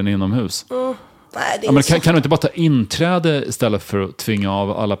ha den inomhus. Nej, det är men kan du inte bara ta inträde istället för att tvinga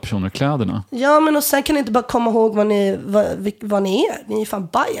av alla personer kläderna? Ja, men och sen kan ni inte bara komma ihåg vad ni är. Ni är fan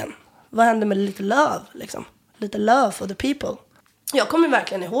Bayern. Vad händer med lite love, liksom? Lite love for the people. Jag kommer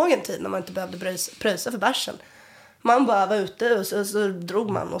verkligen ihåg en tid när man inte behövde pröjsa för bärsen. Man bara var ute och så drog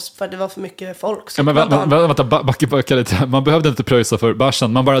man oss för att det var för mycket folk. Så men vänta, backa lite. Man behövde inte pröjsa för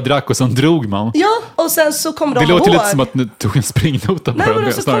bärsen. Man bara drack och sen drog man. Ja, och sen så kom de ihåg. Det låter lite som att ni tog en springnota. Nej,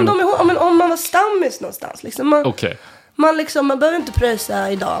 men så kom de ihåg. Men om man var stammis någonstans. Liksom, man behöver inte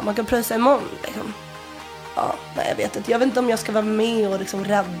pröjsa idag. Man kan pröjsa imorgon. Liksom. Ja, nej, jag vet inte. Jag vet inte om jag ska vara med och liksom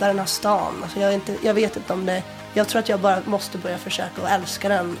rädda den här stan. Alltså, jag vet inte om det. Jag tror att jag bara måste börja försöka att älska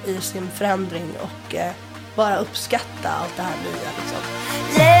den i sin förändring och bara uppskatta allt det här nya liksom.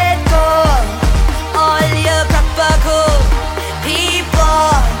 Let go all your proper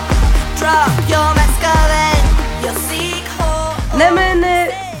people. Drop your mascara, your seek home. Nej men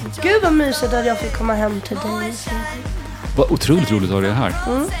gud vad mysigt att jag fick komma hem till dig. Vad otroligt roligt att ha det här.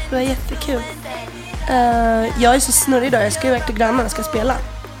 Det var jättekul. Jag är så snurrig idag. Jag ska iväg till grannarna och ska spela.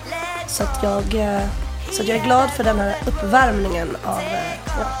 Så att jag är glad för den här uppvärmningen av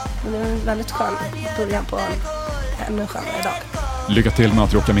det är en väldigt skön början på en skönare dag. Lycka till med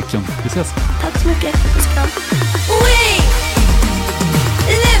att rocka micken. Vi ses. Tack så mycket. Puss kram. We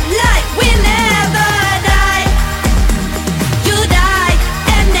live like we never die. You die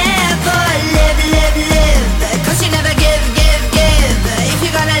and never live. 'Cause you never give. If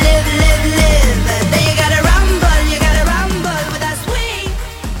you're gonna live. Then you gotta rumble with us.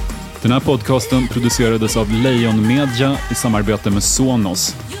 Den här podcasten producerades av Lejon Media i samarbete med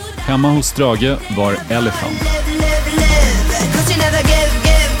Sonos. Hemma hos Strage var Elephant.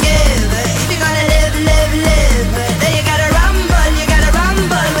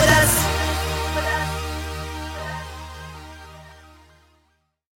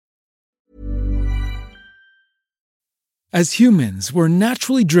 As humans, we're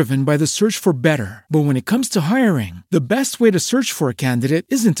naturally driven by the search for better. But when it comes to hiring, the best way to search for a candidate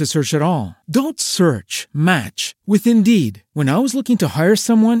isn't to search at all. Don't search, match with Indeed. When I was looking to hire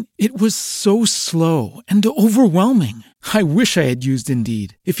someone, it was so slow and overwhelming. I wish I had used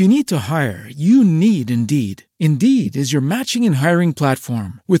Indeed. If you need to hire, you need Indeed. Indeed is your matching and hiring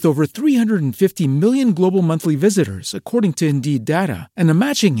platform with over 350 million global monthly visitors, according to Indeed data, and a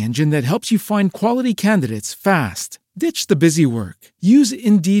matching engine that helps you find quality candidates fast. Ditch the busy work. Use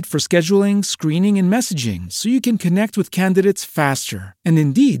Indeed for scheduling, screening, and messaging so you can connect with candidates faster. And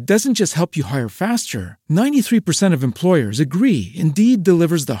Indeed doesn't just help you hire faster. 93% of employers agree Indeed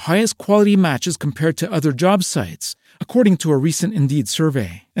delivers the highest quality matches compared to other job sites, according to a recent Indeed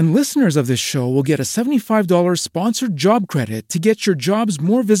survey. And listeners of this show will get a $75 sponsored job credit to get your jobs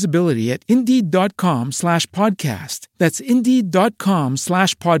more visibility at Indeed.com/podcast. That's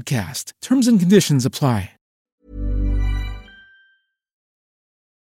Indeed.com/podcast. Terms and conditions apply.